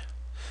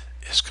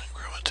A is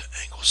congruent to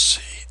angle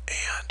C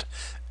and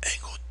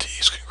angle D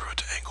is congruent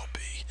to angle B.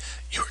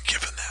 You are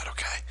given that,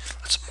 okay?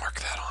 Let's mark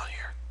that on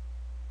here.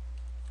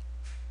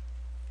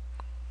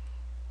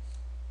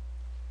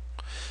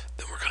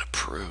 Then we're going to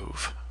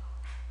prove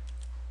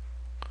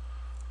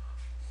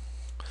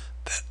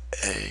that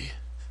A,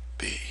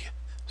 B,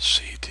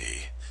 C,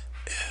 D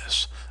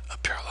is a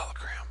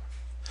parallelogram.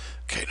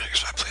 Okay, now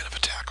here's my plan of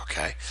attack,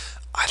 okay?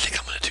 I think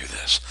I'm going to do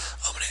this.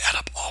 I'm going to add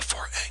up all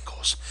 4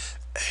 angles.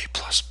 A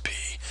plus B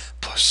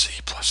plus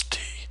C plus D.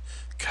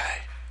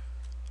 Okay?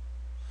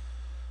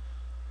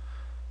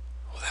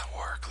 Will that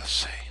work? Let's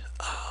see.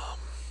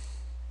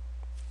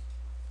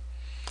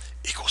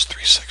 Equals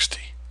 360.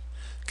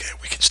 Okay,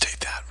 we can state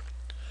that.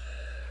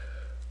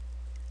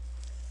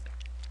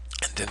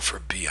 And then for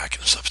B, I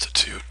can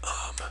substitute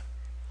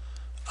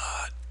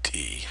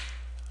D.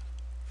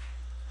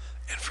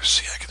 And for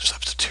C, I can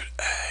substitute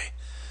A.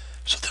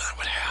 So then I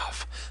would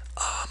have,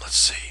 let's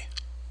see.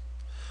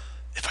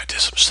 If I did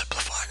some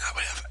simplifying, I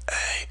would have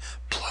A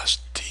plus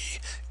D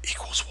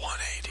equals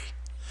 180.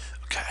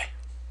 Okay?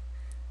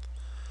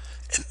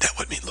 And that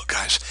would mean, look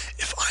guys,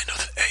 if I know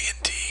that A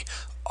and D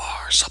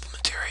are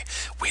supplementary,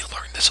 we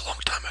learned this a long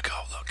time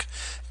ago. Look,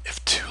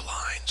 if 2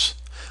 lines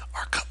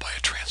are cut by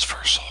a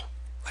transversal,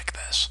 like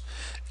this,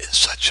 in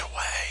such a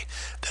way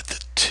that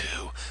the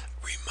 2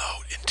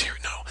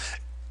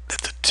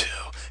 that the 2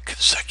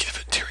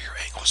 consecutive interior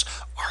angles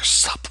are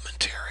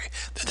supplementary,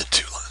 then the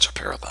 2 lines are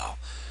parallel.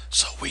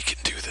 So we can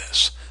do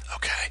this,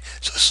 okay?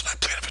 So this is my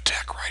plan of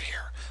attack right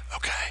here,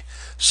 okay?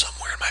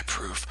 Somewhere in my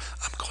proof,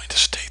 I'm going to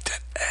state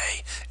that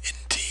A and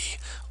D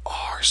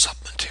are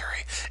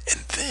supplementary.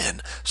 And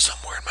then,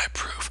 somewhere in my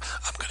proof,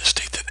 I'm going to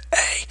state that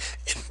A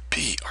and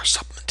B are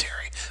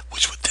supplementary,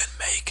 which would then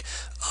make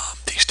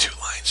these 2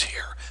 lines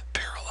here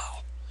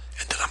parallel.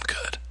 And then I'm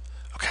good,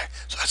 okay?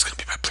 So that's going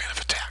to be my plan of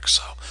attack.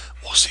 So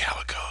we'll see how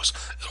it goes.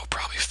 It'll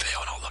probably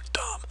fail and I'll look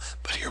dumb,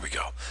 but here we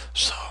go.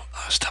 So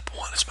step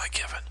 1 is my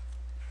given.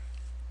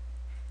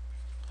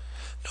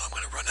 Now I'm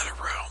going to run out of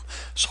room,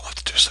 so I'll have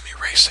to do some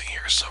erasing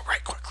here, so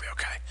write quickly,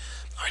 okay?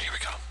 Alright, here we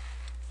go.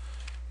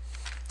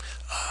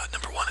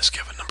 Number 1 is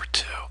given. Number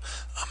 2,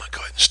 I'm going to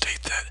go ahead and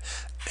state that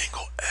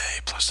angle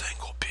A plus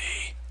angle B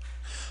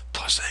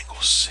plus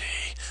angle C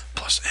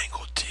plus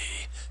angle D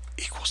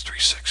equals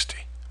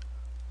 360.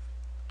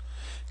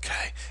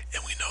 Okay,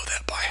 and we know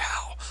that by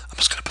how? I'm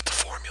just going to put the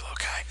formula,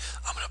 okay?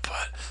 I'm going to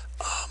put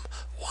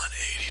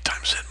 180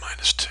 times n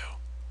minus 2.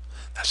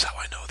 That's how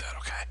I know that,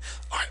 okay?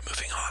 Alright,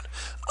 moving on.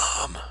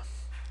 I'm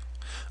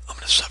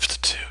going to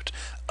substitute,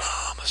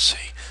 let's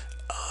see,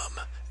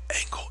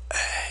 angle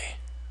A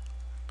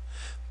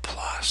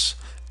plus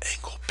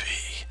angle B,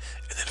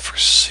 and then for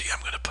C I'm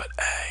going to put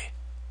A,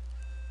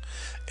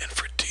 and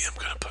for D I'm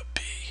going to put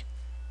B.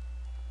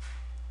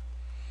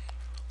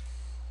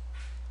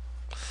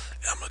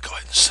 And I'm going to go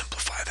ahead and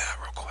simplify that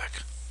real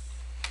quick.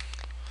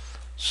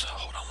 So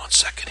hold on 1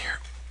 second here.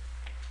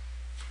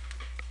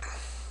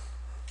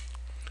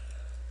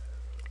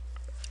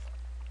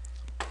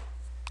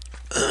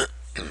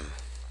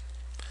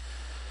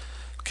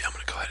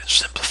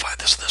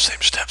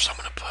 same steps, I'm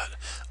going to put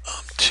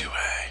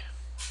 2a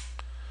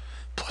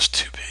plus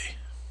 2b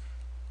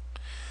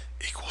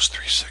equals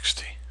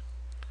 360.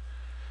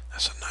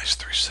 That's a nice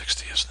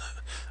 360, isn't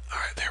it?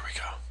 Alright, there we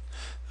go.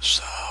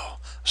 So,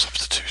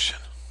 substitution.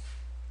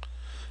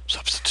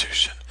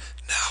 Substitution.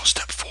 Now,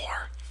 step 4.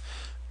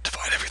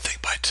 Divide everything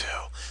by 2.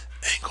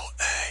 Angle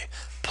A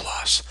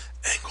plus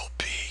angle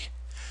B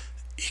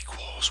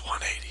equals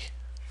 180.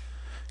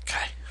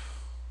 Okay?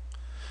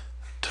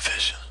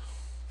 Division.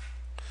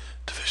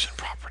 Division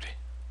property.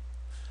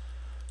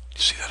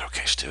 You see that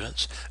okay,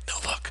 students? Now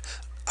look,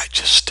 I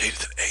just stated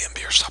that A and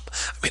B are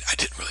I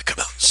didn't really come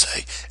out and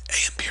say A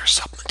and B are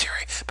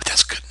supplementary, but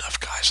that's good enough,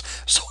 guys.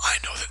 So I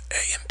know that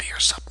A and B are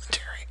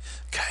supplementary.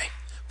 Okay?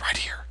 Right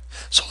here.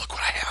 So look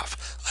what I have.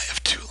 I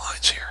have 2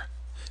 lines here.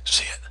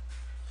 See it?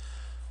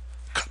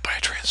 Cut by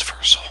a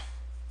transversal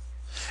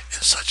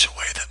in such a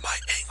way that my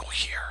angle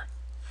here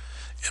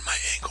and my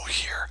angle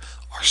here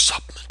are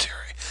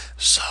supplementary.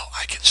 So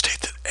I can state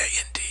that A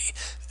and D,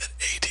 that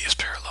AD is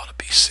parallel to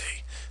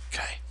BC.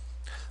 Okay?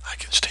 I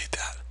can state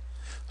that.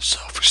 So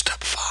for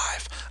step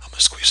 5, I'm going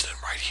to squeeze it in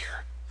right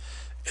here.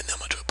 And then I'm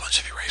going to do a bunch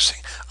of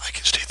erasing. I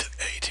can state that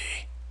AD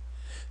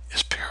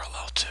is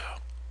parallel to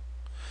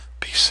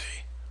BC.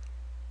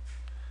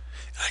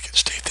 And I can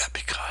state that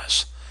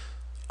because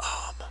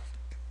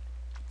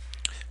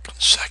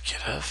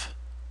consecutive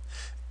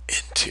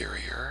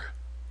interior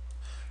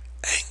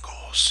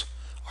angles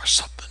are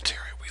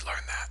supplementary. We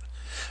learned that.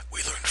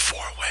 We learned 4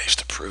 ways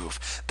to prove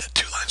that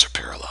 2 lines are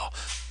parallel.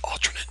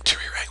 Alternate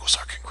interior angles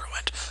are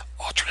congruent.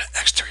 Alternate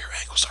exterior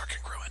angles are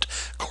congruent.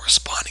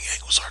 Corresponding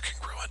angles are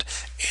congruent.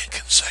 And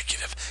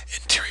consecutive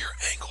interior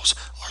angles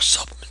are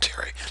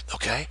supplementary.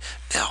 Okay?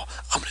 Now,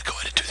 I'm going to go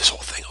ahead and do this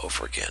whole thing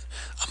over again.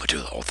 I'm going to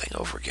do the whole thing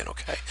over again,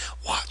 okay?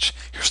 Watch.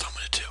 Here's what I'm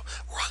going to do.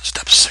 We're on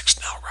step 6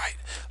 now, right?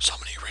 So I'm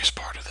going to erase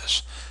part of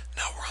this.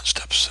 Now we're on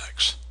step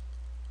 6.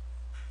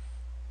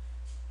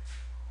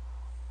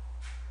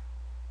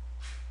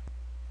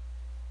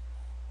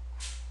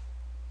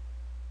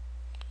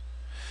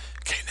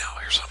 Okay, now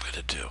here's what I'm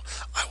going to do.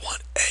 I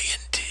want A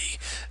and D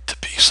to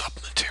be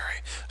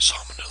supplementary, so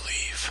I'm going to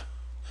leave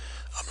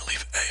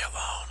A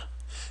alone,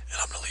 and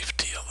I'm going to leave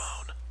D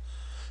alone.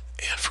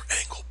 And for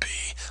angle B,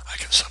 I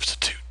can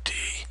substitute D.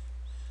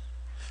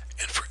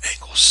 And for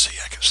angle C,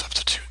 I can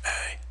substitute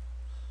A.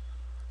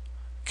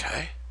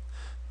 Okay?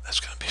 That's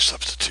going to be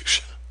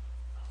substitution.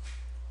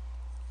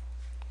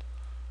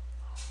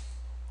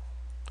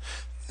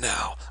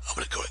 Now, I'm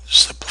going to go ahead and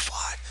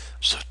simplify.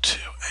 So 2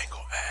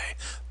 angle A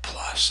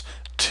plus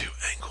 2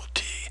 angle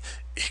D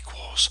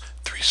equals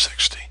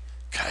 360.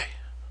 Okay?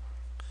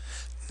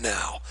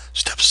 Now,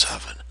 step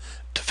 7,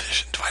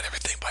 division. Divide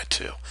everything by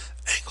 2.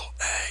 Angle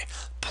A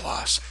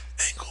plus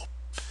angle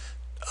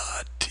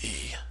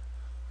D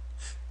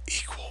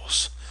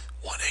equals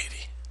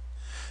 180.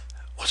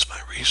 What's my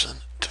reason?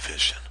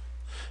 Division.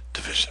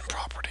 Division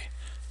property.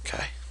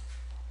 Okay?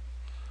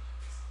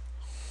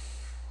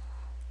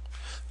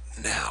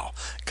 Now,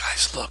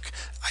 guys, look,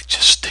 I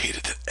just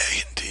stated that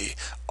A and D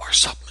are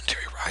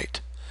supplementary, right?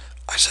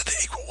 I said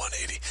they equal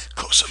 180.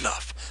 Close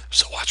enough.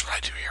 So watch what I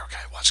do here,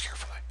 okay? Watch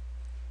carefully.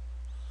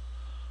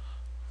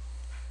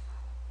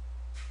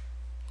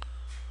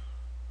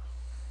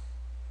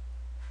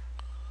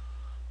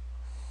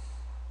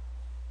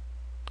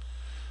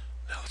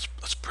 Now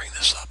let's bring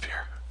this up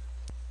here.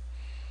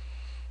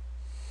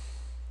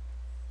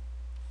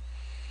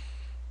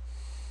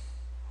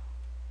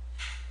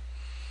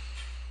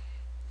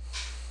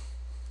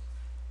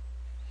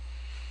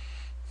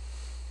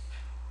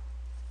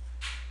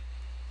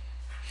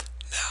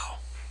 Now,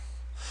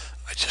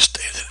 I just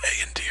stated that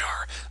A and D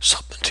are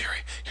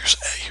supplementary. Here's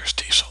A, here's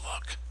D, so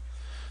look.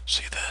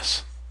 See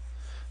this?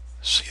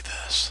 See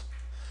this?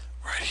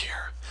 Right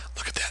here.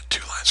 Look at that,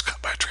 2 lines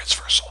cut by a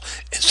transversal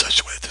in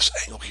such a way that this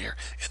angle here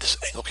and this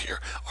angle here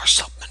are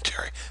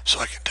supplementary. So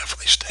I can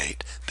definitely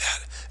state that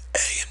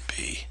A and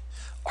B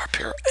are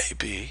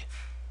AB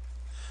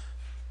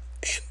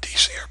and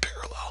DC are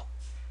parallel.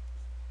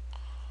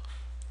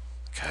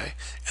 Okay?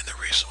 And the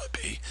reason would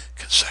be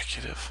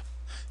consecutive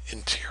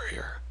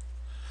interior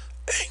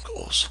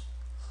angles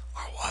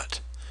are what?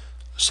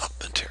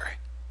 Supplementary.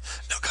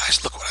 Now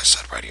guys, look what I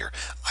said right here.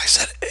 I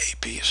said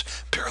AB is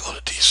parallel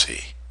to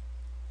DC.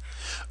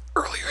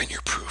 Earlier in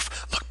your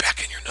proof, look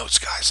back in your notes,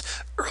 guys.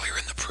 Earlier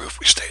in the proof,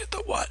 we stated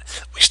that what?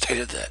 We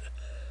stated that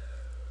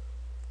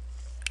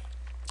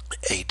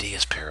AD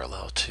is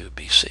parallel to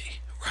BC,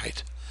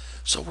 right?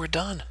 So we're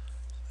done.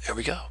 There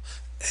we go.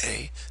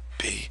 A,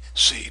 B,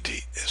 C,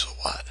 D is a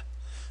what?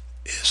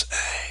 Is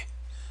a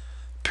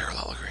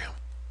parallelogram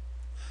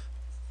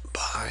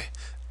by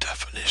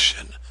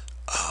definition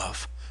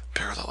of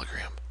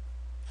parallelogram.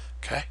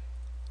 Okay?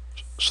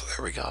 So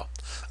there we go.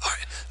 All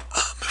right,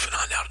 moving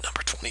on now to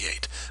number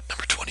 28.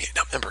 Number 28.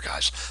 Now remember,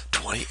 guys,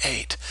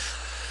 28.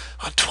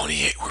 On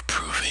 28, we're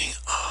proving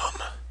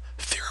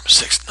theorem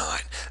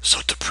 6-9. So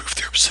to prove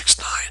theorem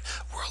 6-9,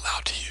 we're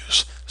allowed to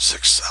use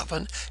 6-7,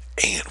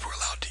 and we're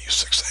allowed to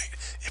use 6-8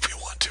 if we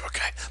want to.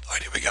 Okay. All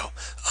right, here we go.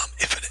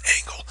 If an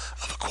angle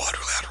of a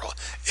quadrilateral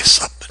is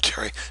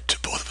supplementary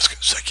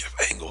consecutive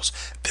angles,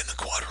 then the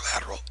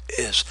quadrilateral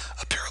is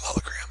a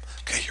parallelogram.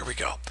 Okay, here we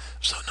go.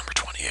 So number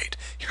 28.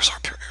 Here's our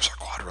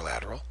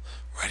quadrilateral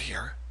right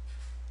here.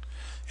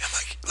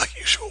 And like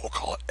usual, we'll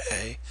call it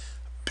A,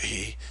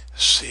 B,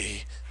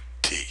 C,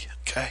 D.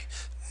 Okay?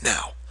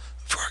 Now,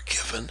 for our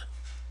given,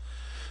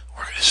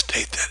 we're going to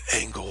state that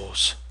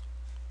angles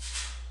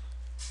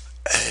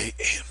A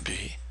and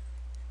B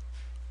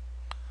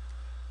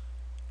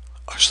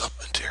are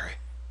supplementary,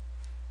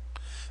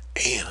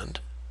 and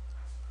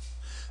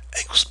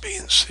angles B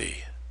and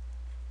C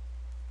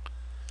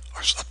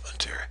are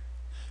supplementary.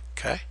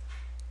 Okay?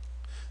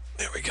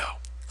 There we go.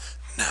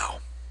 Now,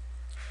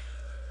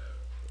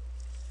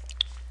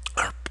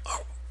 our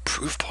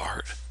proof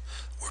part,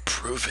 we're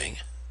proving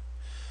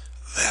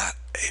that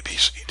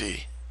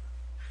ABCD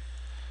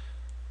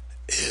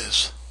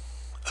is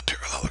a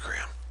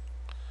parallelogram.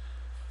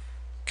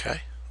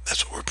 Okay?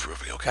 That's what we're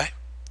proving, okay?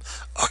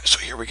 Alright, so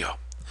here we go.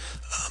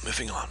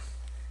 Moving on.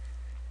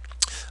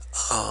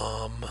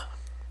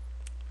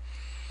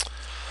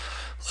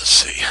 Let's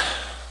see.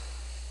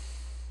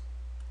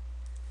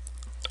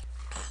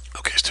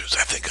 Okay, students,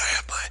 I think I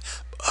have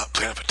my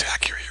plan of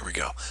attack here. Here we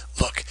go.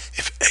 Look,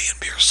 if A and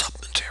B are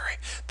supplementary,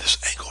 this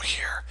angle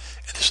here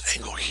and this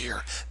angle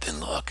here, then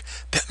look,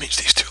 that means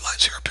these two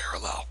lines here are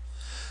parallel.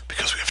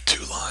 Because we have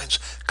two lines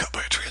cut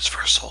by a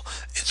transversal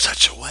in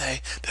such a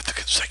way that the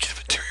consecutive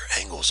interior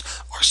angles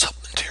are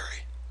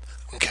supplementary.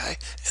 Okay?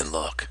 And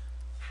look,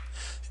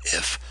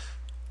 if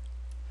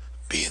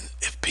B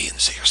and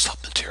C are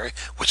supplementary,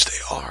 which they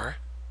are,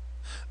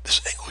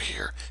 this angle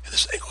here and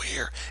this angle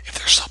here, if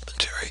they're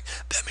supplementary,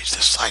 that means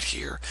this side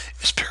here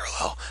is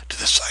parallel to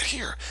this side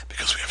here,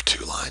 because we have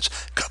two lines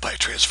cut by a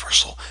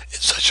transversal in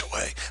such a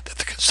way that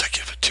the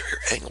consecutive interior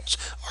angles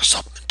are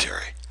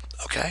supplementary.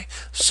 Okay?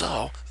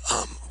 So,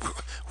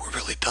 we're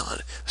really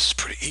done. This is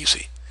pretty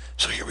easy.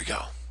 So here we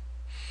go.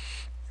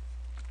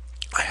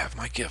 I have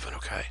my given,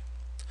 okay?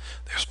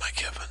 There's my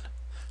given.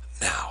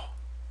 Now,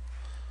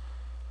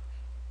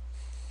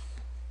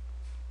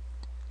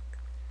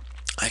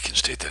 I can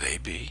state that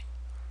AB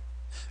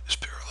is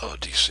parallel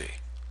to DC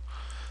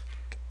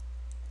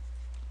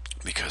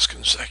because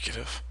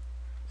consecutive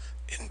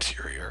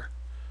interior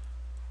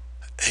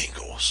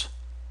angles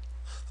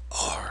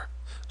are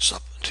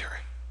supplementary.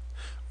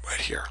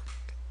 Right here,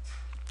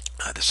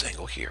 this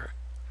angle here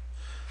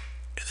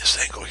and this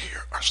angle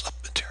here are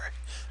supplementary.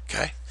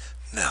 Okay?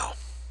 Now,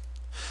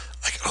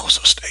 I can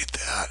also state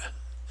that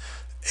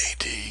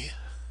AD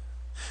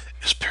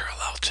is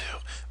parallel to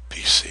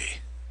BC.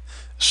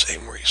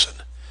 Same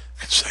reason.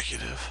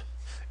 Consecutive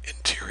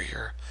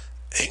interior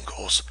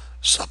angles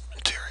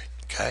supplementary.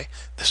 Okay?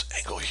 This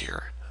angle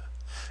here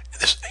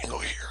and this angle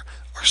here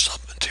are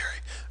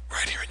supplementary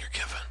right here in your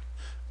given.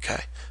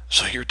 Okay?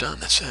 So you're done.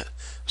 That's it.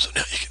 So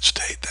now you can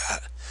state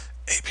that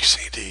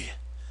ABCD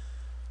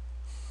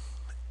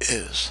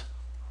is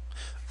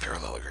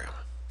parallelogram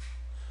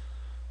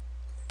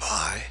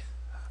by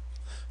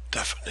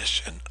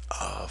definition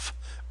of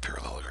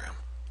parallelogram.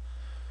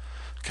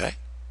 Okay?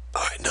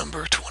 Alright,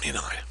 number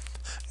 29.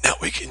 Now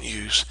we can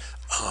use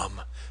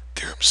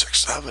theorem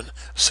 6.7,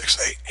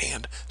 6.8,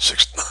 and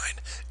 6.9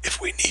 if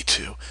we need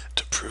to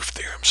prove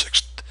theorem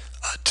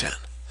 6.10.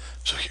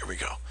 So here we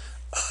go.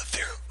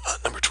 Theorem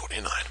number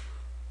 29.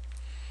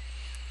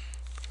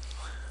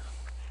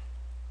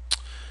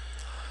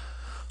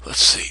 Let's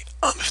see.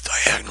 If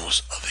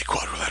diagonals of a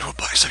quadrilateral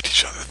bisect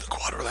each other, then the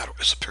quadrilateral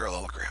is a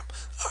parallelogram.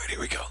 Alright, here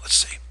we go. Let's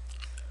see.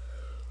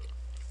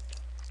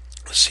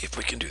 Let's see if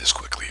we can do this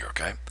quickly here,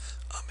 okay?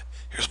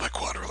 Here's my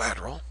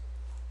quadrilateral.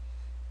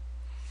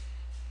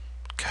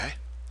 Okay?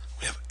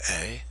 We have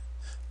A,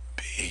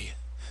 B,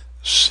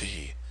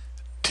 C,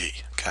 D,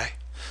 okay?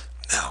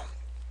 Now,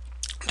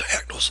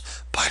 diagonals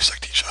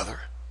bisect each other.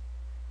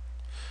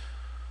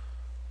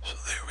 So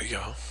there we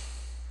go.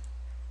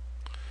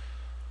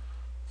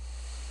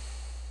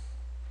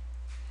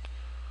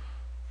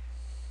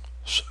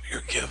 So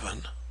you're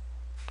given.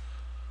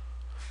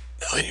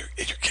 Now, you're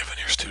given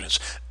here, students,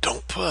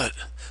 don't put,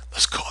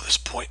 let's call this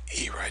point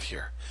E right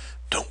here.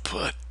 Don't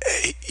put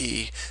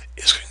AE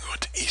is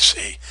congruent to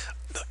EC.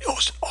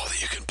 All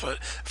that you can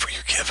put for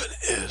your given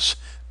is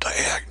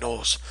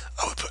diagonals.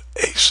 I would put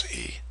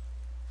AC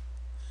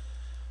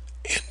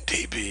and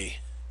DB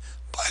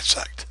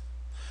bisect.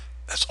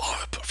 That's all I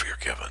would put for your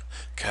given.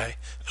 Okay?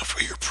 Now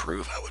for your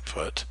proof, I would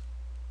put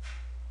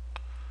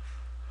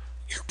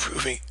you're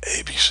proving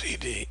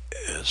ABCD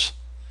is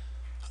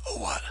a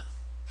what?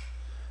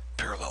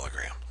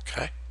 Parallelogram.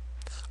 Okay?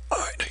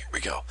 Alright, here we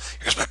go.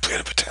 Here's my plan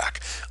of attack.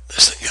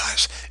 Listen,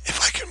 guys,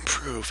 if I can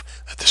prove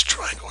that this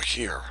triangle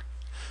here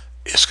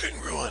is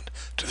congruent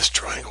to this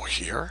triangle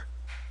here,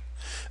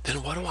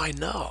 then what do I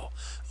know?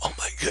 Oh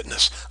my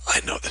goodness, I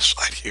know this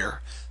side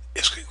here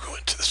is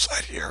congruent to the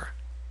side here.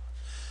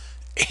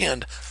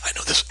 And I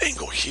know this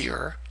angle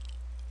here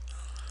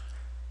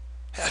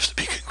has to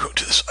be congruent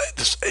to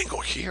this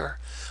angle here.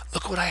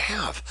 Look what I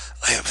have.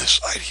 I have this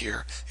side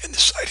here and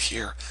this side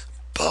here,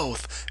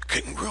 both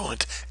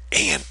congruent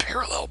and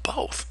parallel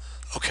both.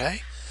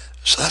 Okay?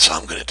 So that's how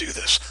I'm going to do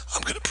this.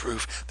 I'm going to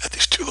prove that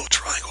these two little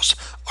triangles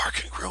are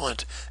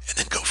congruent and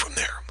then go from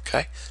there,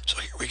 okay? So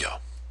here we go.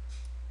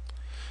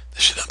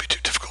 This should not be too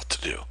difficult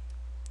to do.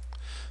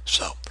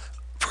 So,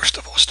 first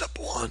of all, step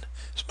one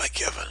is my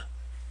given.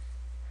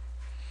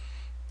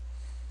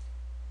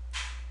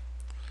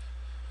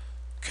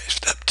 Okay,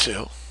 step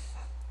two,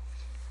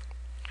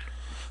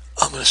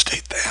 I'm going to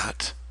state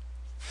that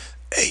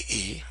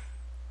AE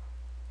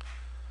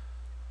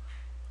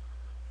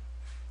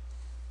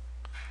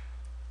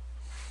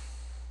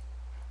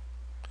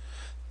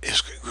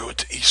is congruent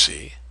to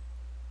EC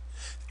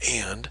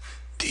and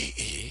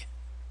DE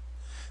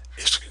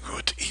is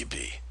congruent to EB.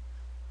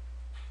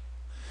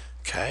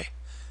 Okay?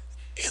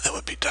 And that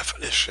would be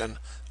definition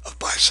of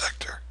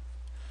bisector.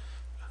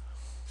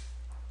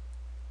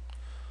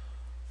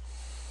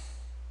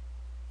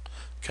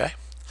 Okay?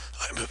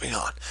 Alright, moving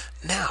on.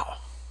 Now,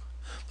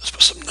 let's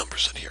put some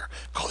numbers in here.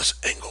 Call this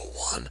angle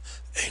 1,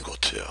 angle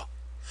 2.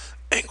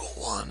 Angle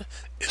 1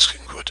 is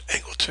congruent to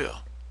angle 2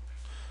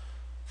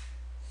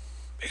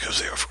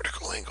 because they are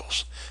vertical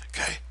angles.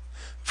 Okay?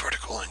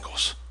 Vertical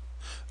angles.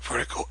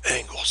 Vertical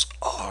angles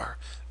are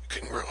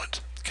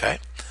congruent. Okay?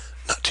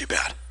 Not too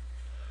bad.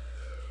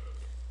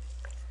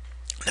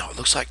 Now it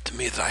looks like to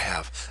me that I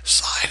have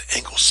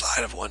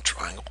side of one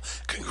triangle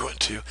congruent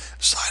to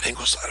side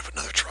of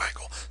another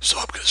triangle. So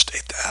I'm going to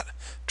state that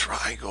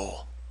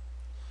triangle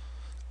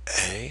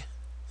AED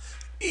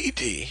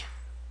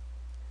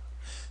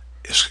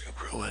is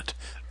congruent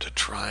to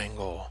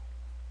triangle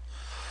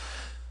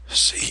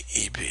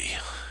CEB.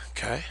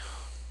 Okay?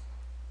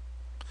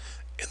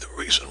 And the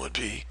reason would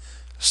be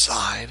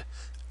side,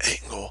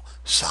 angle,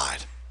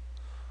 side.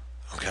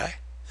 Okay?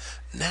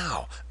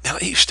 Now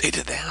that you've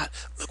stated that,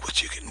 look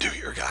what you can do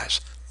here, guys.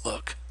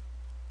 Look.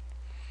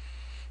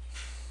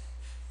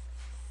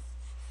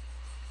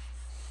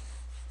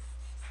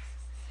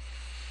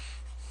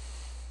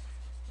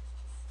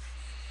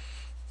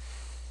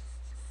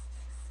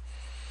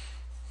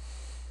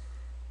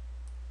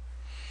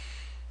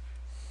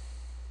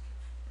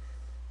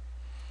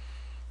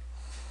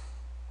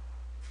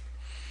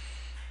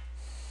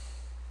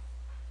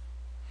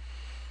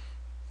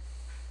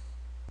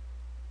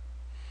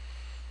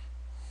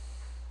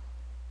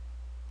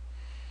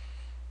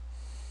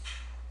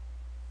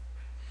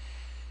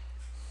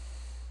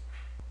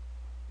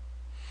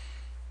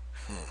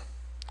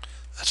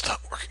 That's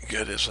not working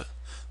good, is it?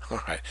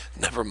 All right,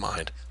 never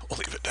mind. We'll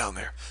leave it down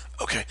there.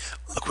 Okay,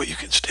 look what you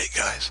can state,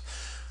 guys.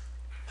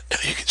 Now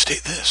you can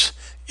state this.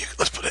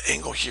 Let's put an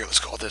angle here. Let's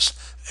call this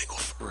angle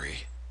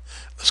 3.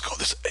 Let's call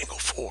this angle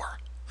 4.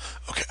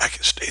 Okay, I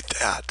can state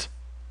that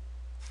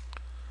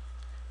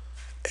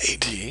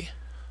AD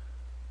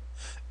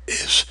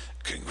is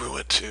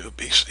congruent to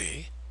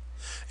BC,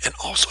 and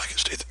also I can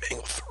state that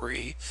angle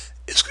 3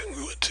 is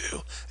congruent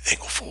to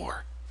angle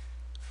 4.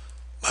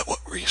 By what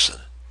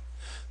reason?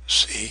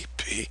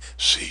 CPCTC.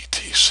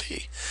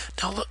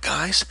 Now look,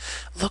 guys.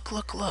 Look.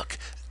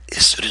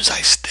 As soon as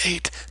I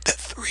state that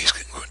 3 is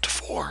congruent to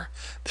 4,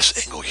 this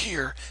angle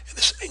here and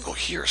this angle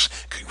here is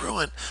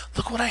congruent.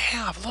 Look what I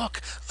have.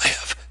 Look, I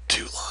have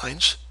two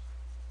lines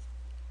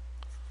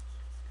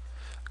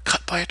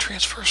cut by a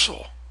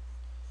transversal.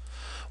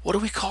 What do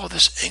we call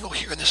this angle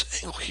here and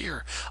this angle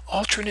here?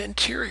 Alternate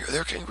interior.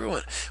 They're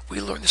congruent.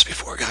 We learned this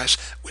before, guys.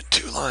 When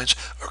two lines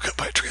are cut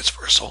by a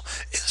transversal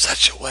in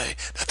such a way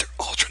that their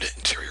alternate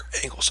interior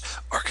angles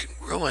are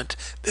congruent,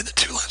 then the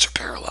two lines are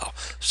parallel.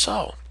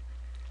 So,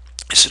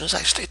 as soon as I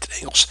state that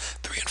angles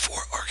 3 and 4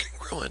 are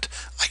congruent,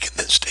 I can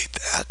then state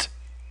that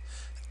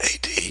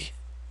AD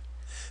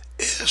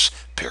is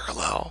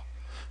parallel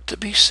to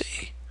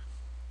BC.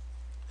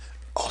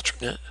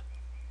 Alternate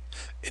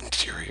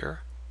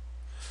interior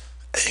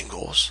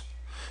angles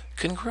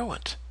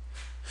congruent.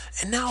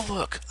 And now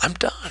look, I'm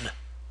done.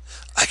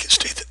 I can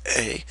state that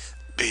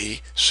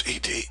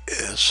ABCD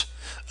is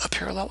a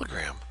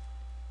parallelogram.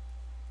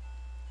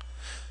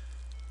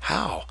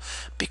 How?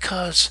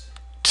 Because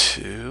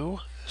two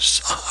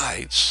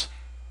sides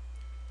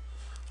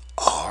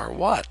are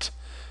what?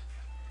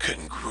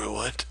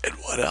 Congruent, and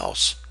what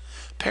else?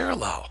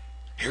 Parallel.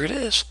 Here it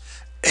is.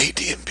 AD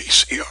and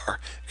BC are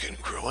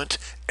congruent,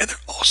 and they're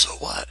also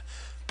what?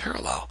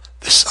 Parallel.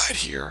 This side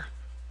here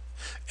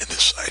and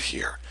this side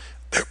here,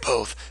 they're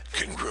both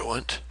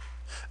congruent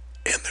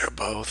and they're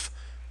both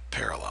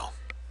parallel.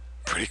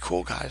 Pretty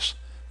cool, guys.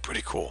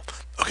 Pretty cool.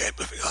 Okay,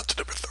 moving on to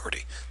number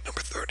 30.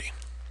 Number 30.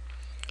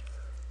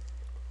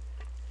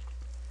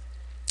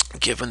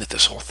 Given that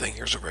this whole thing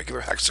here is a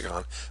regular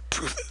hexagon,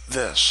 prove that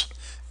this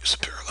is a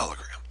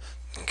parallelogram.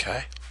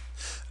 Okay?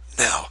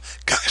 Now,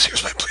 guys,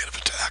 here's my plan of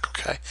attack,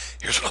 okay?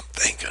 Here's what I'm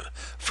thinking.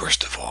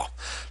 First of all,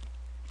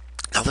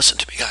 now listen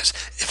to me, guys.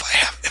 If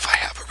I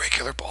have a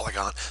regular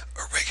polygon,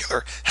 a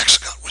regular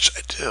hexagon, which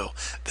I do,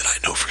 then I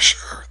know for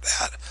sure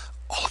that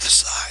all of the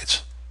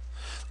sides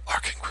are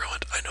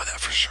congruent. I know that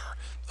for sure.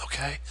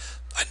 Okay?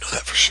 I know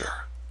that for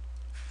sure.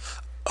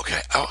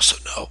 Okay, I also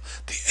know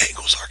the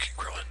angles are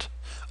congruent.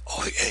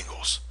 All the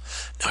angles.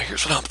 Now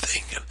here's what I'm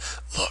thinking.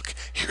 Look,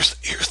 here's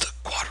the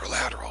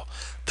quadrilateral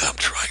that I'm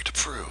trying to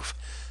prove.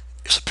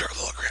 is a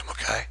parallelogram,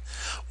 okay?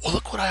 Well,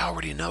 look what I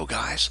already know,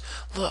 guys.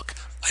 Look,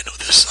 I know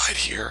this side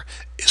here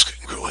is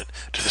congruent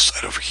to this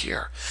side over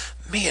here.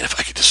 Man, if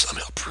I could just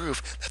somehow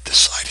prove that this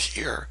side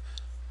here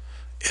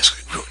is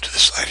congruent to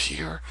this side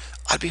here,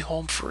 I'd be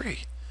home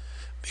free.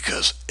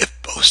 Because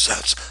if both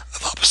sets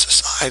of opposite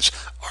sides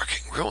are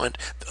congruent,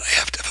 then I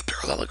have to have a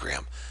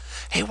parallelogram.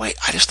 Hey, wait,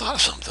 I just thought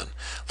of something.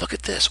 Look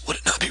at this. Would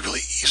it not be really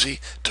easy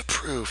to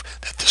prove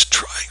that this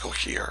triangle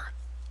here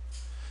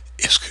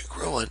is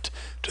congruent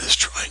to this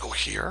triangle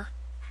here?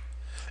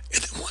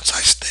 And then once I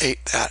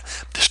state that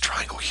this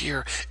triangle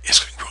here is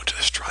congruent to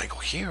this triangle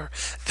here,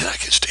 then I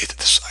can state that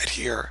the side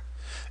here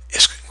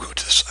is congruent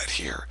to the side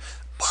here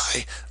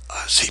by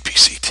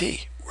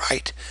CPCT,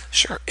 right?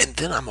 Sure, and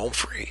then I'm home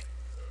free.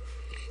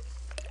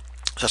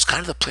 So that's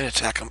kind of the plan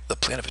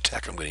of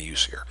attack I'm going to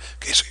use here.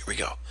 Okay, so here we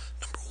go.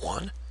 Number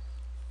one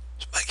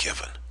is my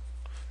given.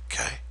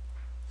 Okay.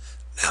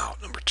 Now,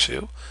 number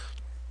two,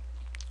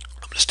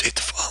 I'm going to state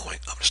the following.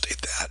 I'm going to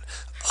state that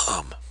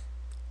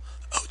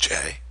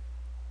OJ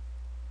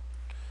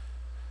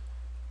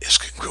is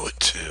congruent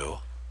to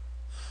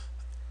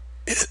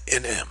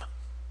NM.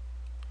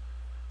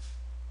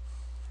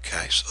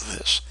 Okay, so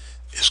this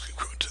is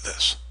congruent to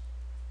this.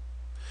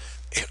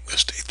 And I'm going to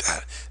state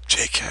that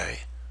JK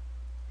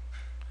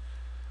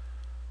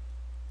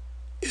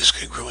is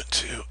congruent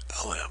to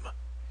LM.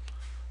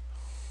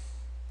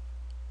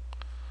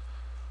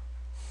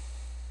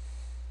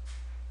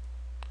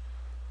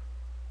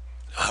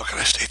 How can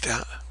I state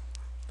that?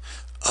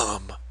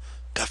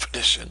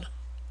 Definition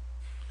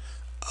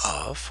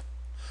of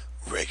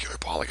regular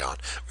polygon.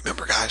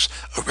 Remember, guys,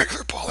 a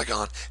regular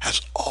polygon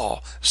has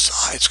all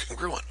sides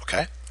congruent,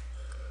 okay?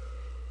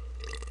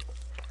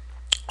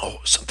 Oh,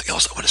 something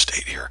else I want to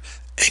state here.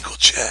 Angle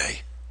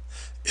J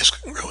is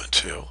congruent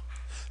to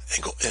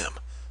angle M,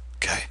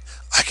 okay?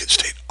 I can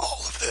state all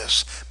of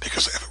this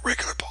because I have a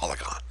regular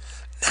polygon.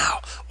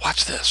 Now,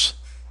 watch this.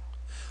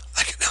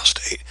 I can now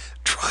state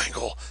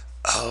triangle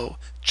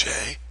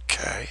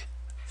OJK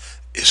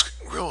is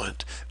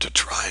congruent to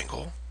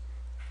triangle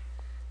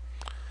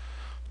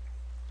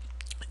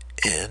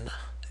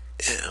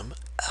NML.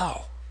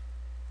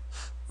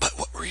 By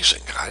what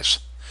reason, guys?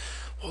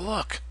 Well,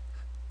 look.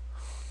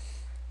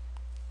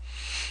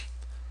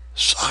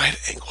 Side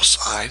angle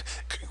side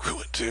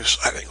congruent to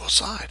side angle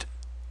side.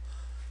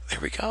 There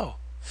we go.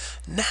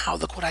 Now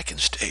look what I can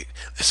state.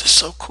 This is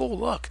so cool.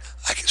 Look,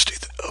 I can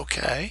state that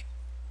OK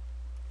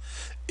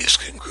is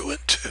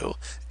congruent to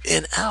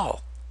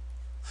NL.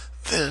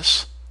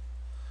 This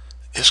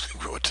is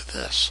congruent to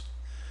this.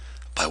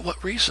 By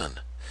what reason?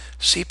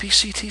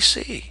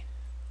 CPCTC.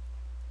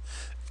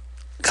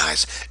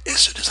 Guys, as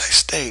soon as I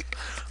state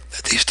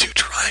that these two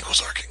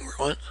triangles are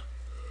congruent,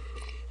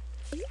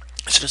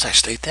 as soon as I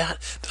state that,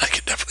 then I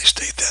can definitely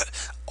state that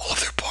all of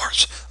their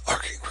parts are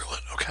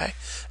congruent, okay?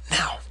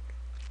 Now,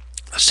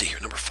 let's see here,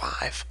 number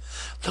 5.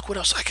 Look what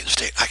else I can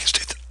state. I can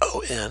state that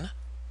ON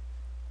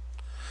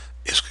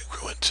is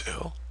congruent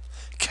to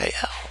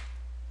KL.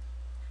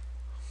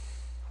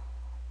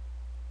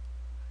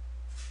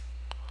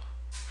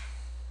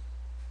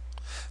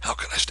 How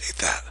can I state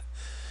that?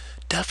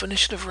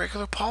 Definition of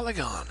regular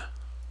polygon.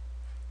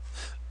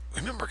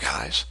 Remember,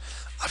 guys,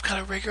 I've got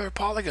a regular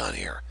polygon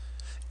here.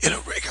 In a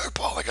regular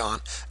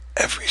polygon,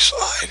 every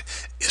side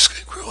is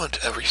congruent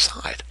to every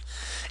side.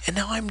 And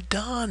now I'm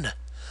done.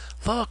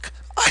 Look,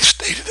 I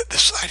stated that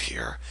this side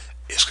here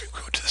is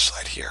congruent to this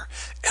side here.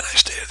 And I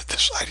stated that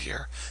this side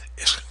here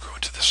is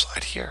congruent to this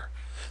side here.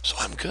 So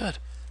I'm good.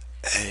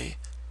 A,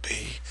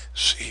 B,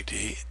 C,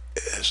 D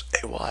is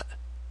a what?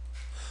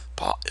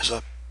 Is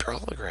a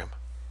parallelogram.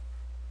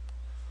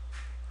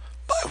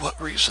 By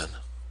what reason?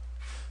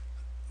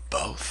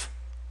 Both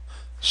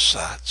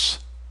sets,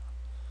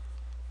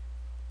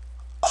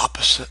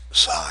 opposite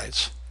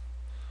sides,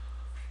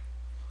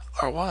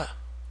 are what?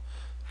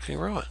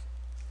 Congruent.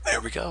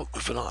 There we go.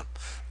 Moving on.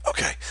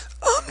 Okay.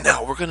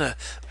 Now we're gonna.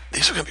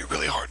 These are gonna be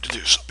really hard to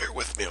do, so bear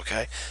with me.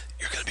 Okay.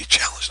 You're gonna be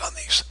challenged on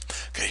these.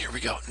 Okay. Here we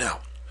go. Now.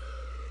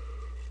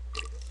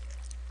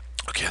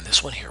 Okay. On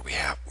this one here,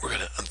 we're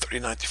gonna on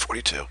 39 through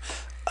 42.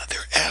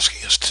 They're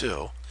asking us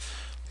to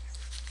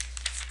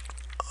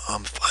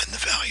find the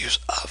values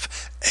of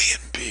A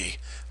and B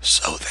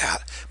so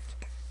that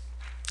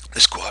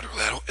this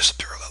quadrilateral is a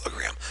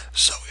parallelogram.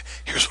 So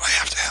here's what I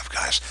have to have,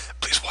 guys.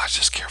 Please watch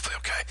this carefully,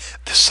 okay?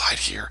 This side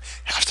here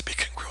has to be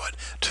congruent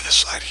to this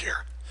side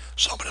here.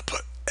 So I'm going to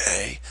put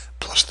A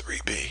plus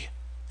 3B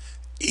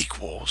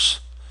equals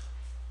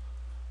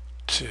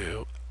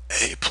to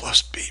A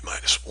plus B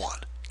minus 1,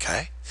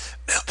 okay?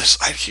 Now this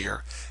side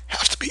here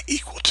has to be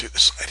equal to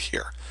this side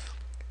here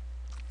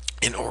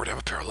in order to have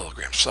a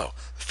parallelogram. So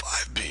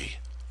 5B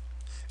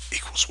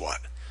equals what?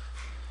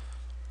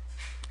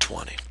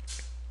 20.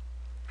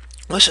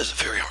 Well, this isn't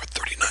very hard.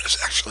 39 is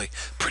actually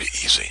pretty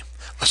easy.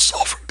 Let's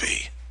solve for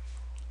B.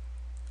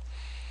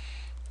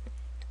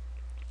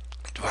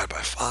 Divide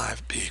by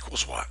 5, B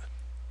equals what?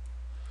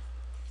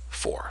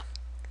 4.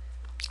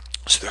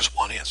 So there's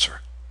one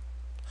answer.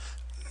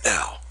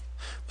 Now,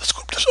 let's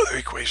go up to this other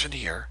equation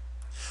here,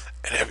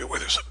 and everywhere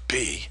there's a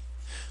B,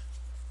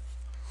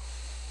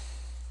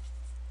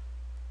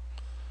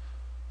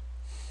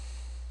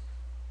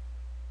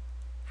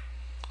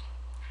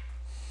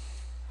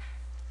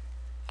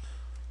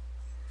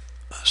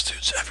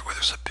 So everywhere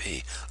there's a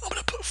B, I'm going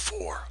to put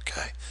 4,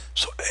 okay?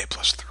 So A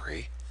plus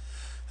 3,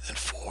 then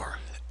 4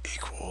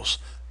 equals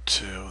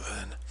 2,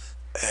 then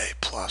A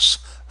plus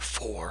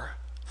 4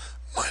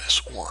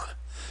 minus 1.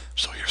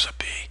 So here's a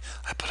B,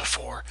 I put a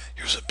 4,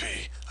 here's a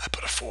B, I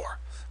put a 4.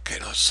 Okay,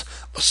 now let's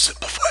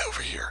simplify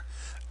over here.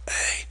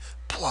 A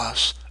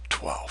plus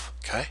 12,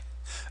 okay?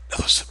 Now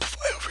let's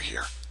simplify over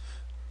here.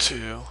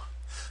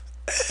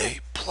 2A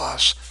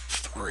plus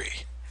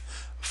 3.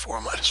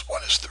 4 minus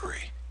 1 is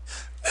 3.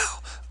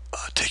 Now,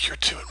 take your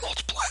 2 and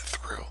multiply it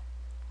through.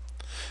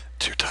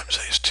 2 times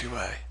A is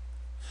 2A.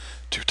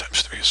 2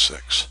 times 3 is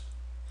 6.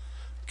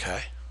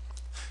 Okay?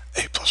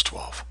 A plus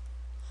 12.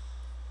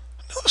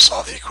 Now let's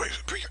solve the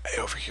equation. Bring your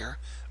A over here.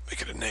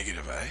 Make it a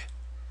negative A.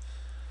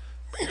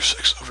 Bring your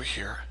 6 over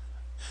here.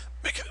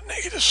 Make it a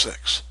negative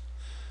 6.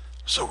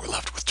 So we're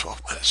left with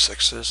 12 minus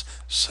 6 is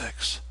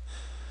 6.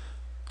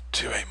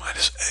 2A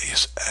minus A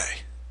is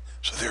A.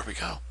 So there we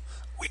go.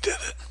 We did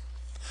it.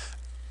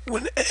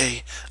 When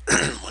A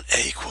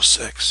equals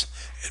 6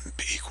 and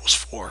B equals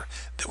 4,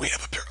 then we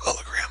have a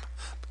parallelogram.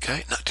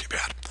 Okay, not too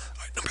bad.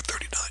 All right, number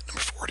 39, number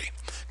 40.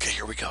 Okay,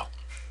 here we go.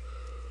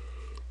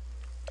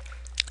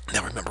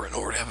 Now remember, in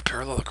order to have a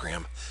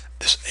parallelogram,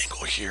 this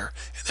angle here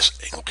and this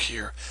angle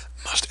here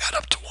must add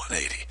up to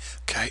 180.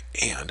 Okay,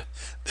 and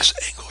this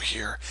angle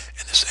here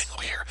and this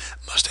angle here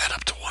must add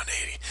up to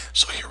 180.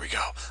 So here we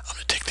go. I'm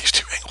going to take these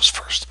two angles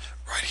first,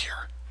 right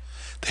here.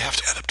 They have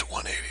to add up to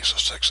 180, so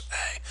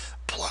 6A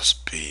plus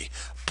B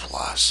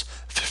plus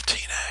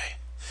 15A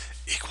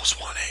equals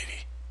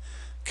 180.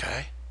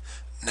 Okay?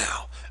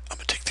 Now, I'm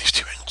going to take these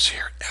two angles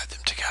here and add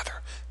them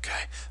together.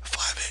 Okay?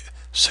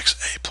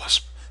 6A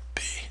plus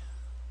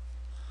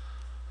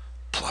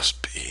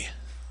B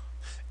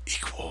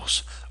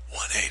equals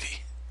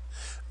 180.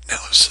 Now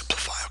let's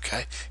simplify,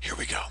 okay? Here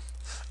we go.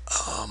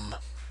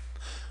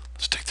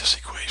 Let's take this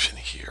equation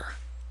here,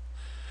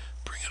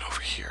 bring it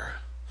over here.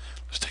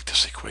 Let's take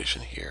this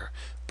equation here,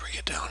 bring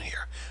it down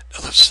here. Now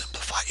let's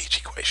simplify each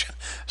equation.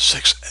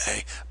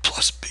 6A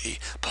plus B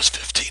plus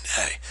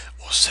 15A.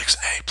 Well,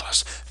 6A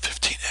plus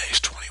 15A is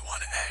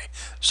 21A.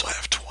 So I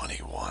have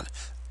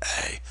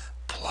 21A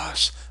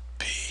plus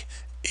B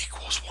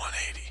equals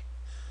 180.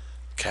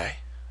 Okay?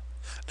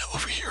 Now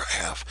over here I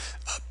have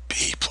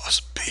B plus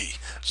B.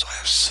 So I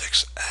have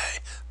 6A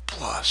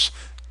plus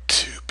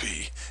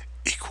 2B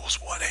equals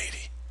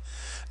 180.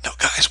 Now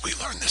guys, we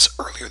learned this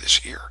earlier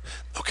this year,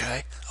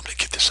 okay? I'm going to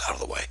get this out of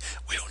the way.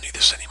 We don't need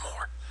this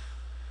anymore.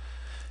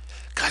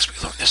 Guys,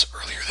 we learned this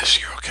earlier this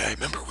year, okay?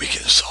 Remember, we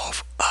can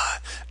solve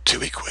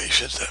two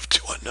equations that have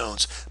two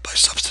unknowns by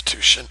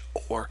substitution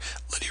or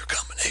linear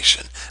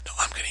combination. Now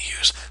I'm going to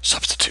use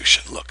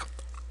substitution. Look.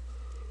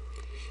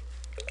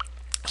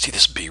 See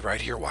this B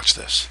right here? Watch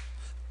this.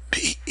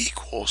 B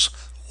equals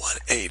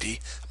 180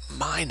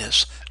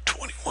 minus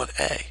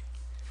 21A.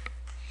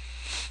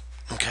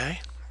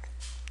 Okay?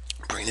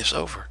 Bring this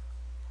over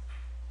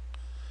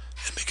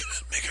and make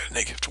it a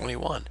negative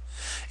 21.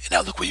 And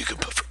now look what you can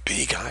put for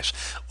B, guys.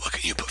 What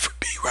can you put for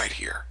B right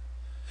here?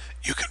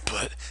 You can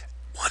put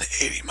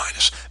 180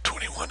 minus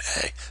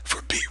 21A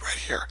for B right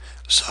here.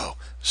 So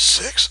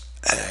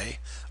 6A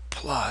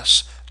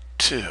plus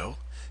 2, and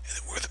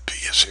then where the B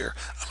is here,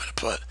 I'm going to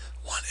put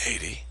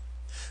 180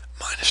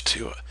 minus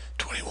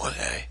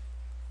 21A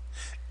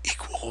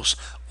equals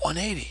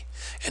 180.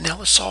 And now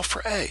let's solve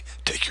for A.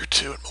 Take your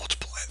 2 and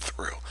multiply it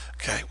through.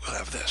 Okay, we'll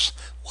have this.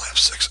 We'll have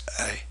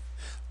 6A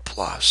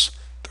plus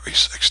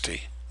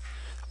 360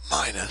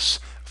 minus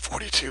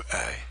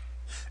 42A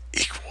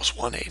equals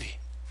 180.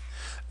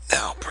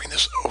 Now bring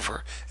this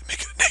over and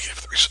make it a negative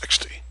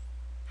 360.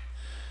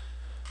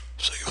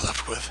 So you're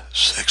left with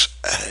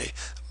 6A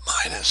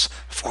minus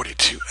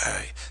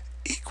 42A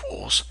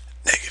equals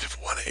negative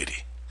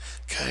 180.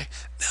 Okay,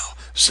 now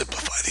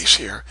simplify these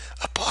here.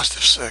 A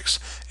positive 6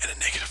 and a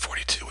negative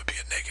 42 would be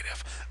a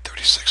negative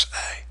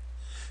 36A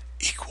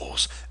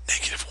equals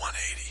negative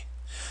 180.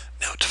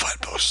 Now divide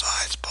both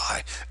sides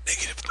by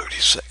negative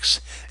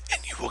 36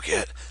 and you will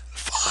get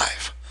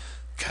 5.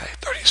 Okay,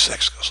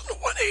 36 goes into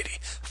 180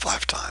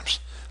 5 times.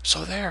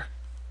 So there.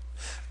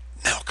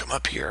 Now come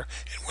up here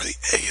and where the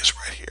A is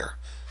right here,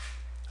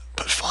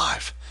 put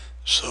 5.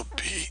 So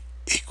B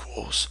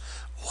equals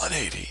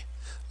 180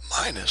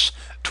 minus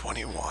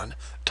 21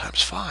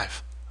 times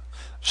 5.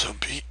 So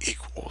B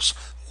equals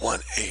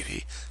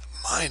 180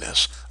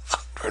 minus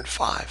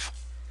 105.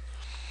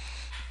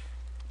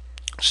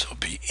 So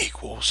B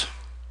equals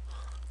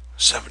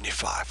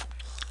 75.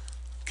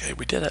 Okay,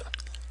 we did it.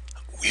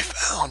 We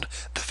found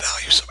the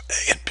values of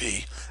A and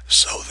B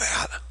so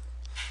that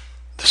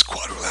this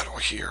quadrilateral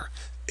here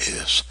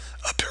is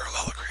a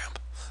parallelogram.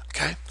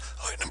 Okay?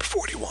 All right, number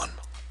 41.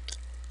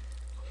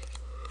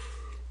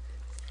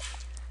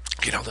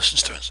 Okay, now listen,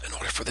 students. In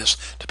order for this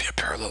to be a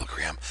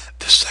parallelogram,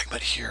 this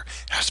segment here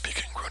has to be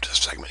congruent to the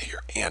segment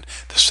here, and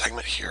the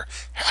segment here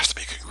has to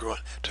be congruent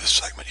to the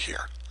segment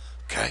here.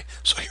 Okay,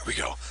 so here we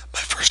go.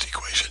 My first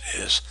equation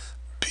is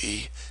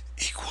B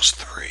equals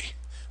 3.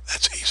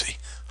 That's easy.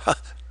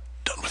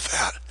 Done with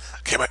that.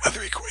 Okay, my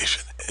other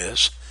equation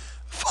is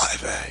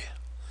 5A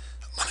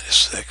minus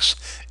 6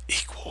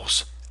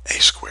 equals a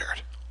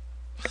squared.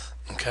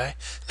 Okay?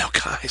 Now,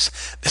 guys,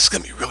 this is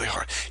going to be really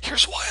hard.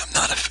 Here's why I'm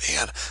not a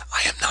fan.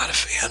 I am not a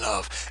fan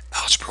of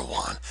Algebra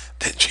 1,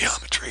 then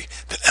Geometry,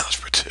 then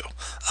Algebra 2.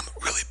 I'm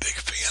a really big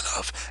fan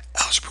of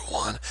Algebra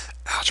 1,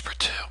 Algebra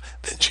 2,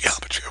 then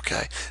Geometry,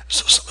 okay?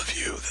 So some of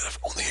you that have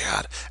only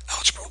had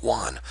Algebra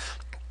 1,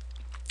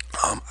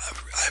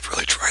 I've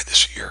really tried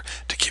this year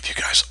to give you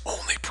guys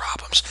only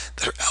problems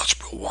that are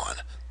Algebra 1,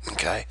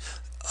 okay?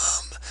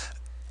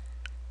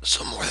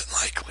 So more than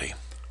likely,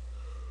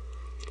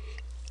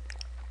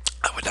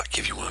 I would not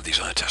give you one of these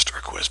on a test or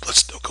a quiz, but let's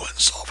still go ahead and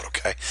solve it,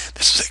 okay?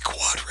 This is a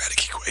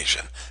quadratic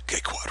equation,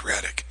 okay,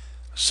 quadratic.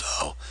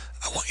 So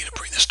I want you to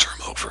bring this term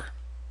over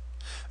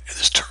and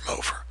this term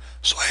over.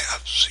 So I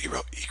have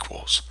 0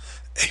 equals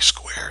a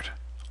squared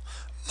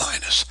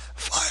minus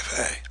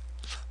 5a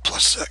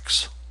plus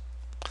 6,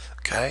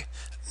 okay?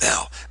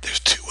 Now, there's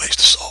two ways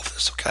to solve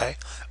this, okay?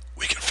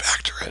 We can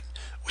factor it,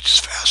 which is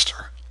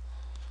faster,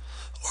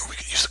 or we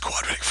can use the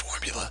quadratic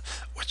formula,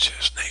 which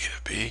is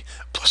negative b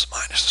plus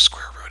minus the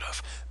square root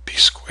of b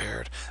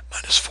squared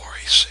minus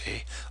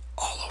 4ac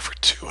all over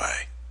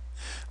 2a.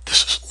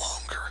 This is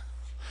longer.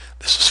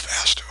 This is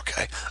faster,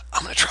 okay?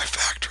 I'm going to try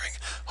factoring.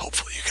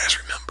 Hopefully you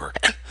guys remember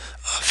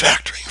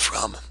factoring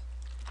from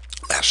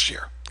last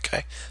year,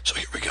 okay? So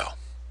here we go.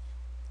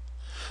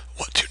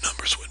 What two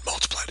numbers would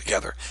multiply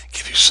together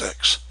give you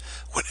 6?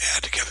 Would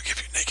add together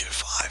give you negative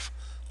 5?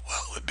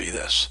 Well, it would be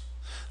this.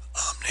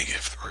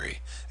 Negative 3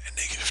 and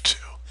negative 2.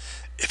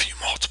 If you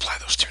multiply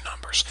those two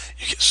numbers,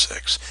 you get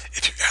 6.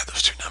 If you add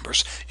those two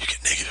numbers, you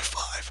get negative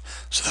 5.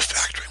 So the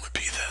factoring would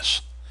be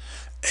this.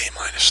 A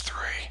minus 3,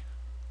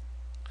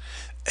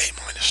 A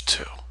minus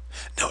 2.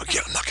 Now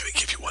again, I'm not going to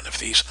give you one of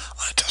these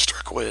on a test or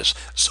a quiz,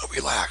 so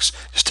relax.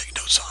 Just take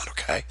notes on,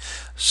 okay?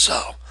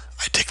 So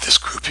I take this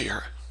group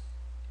here,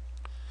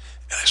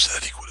 and I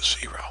set it equal to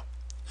 0.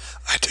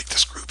 I take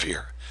this group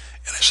here,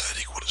 and I set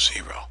it equal to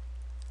 0.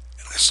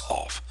 And I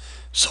solve.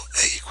 So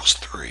A equals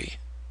 3,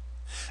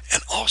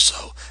 and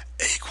also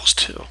A equals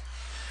 2.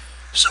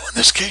 So in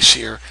this case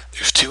here,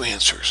 there's two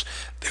answers.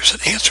 There's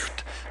an answer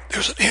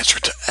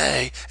to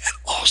A, and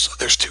also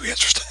there's two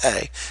answers to A,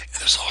 and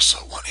there's also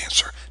one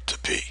answer to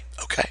B.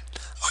 Okay?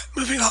 All right,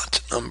 moving on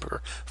to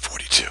number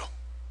 42.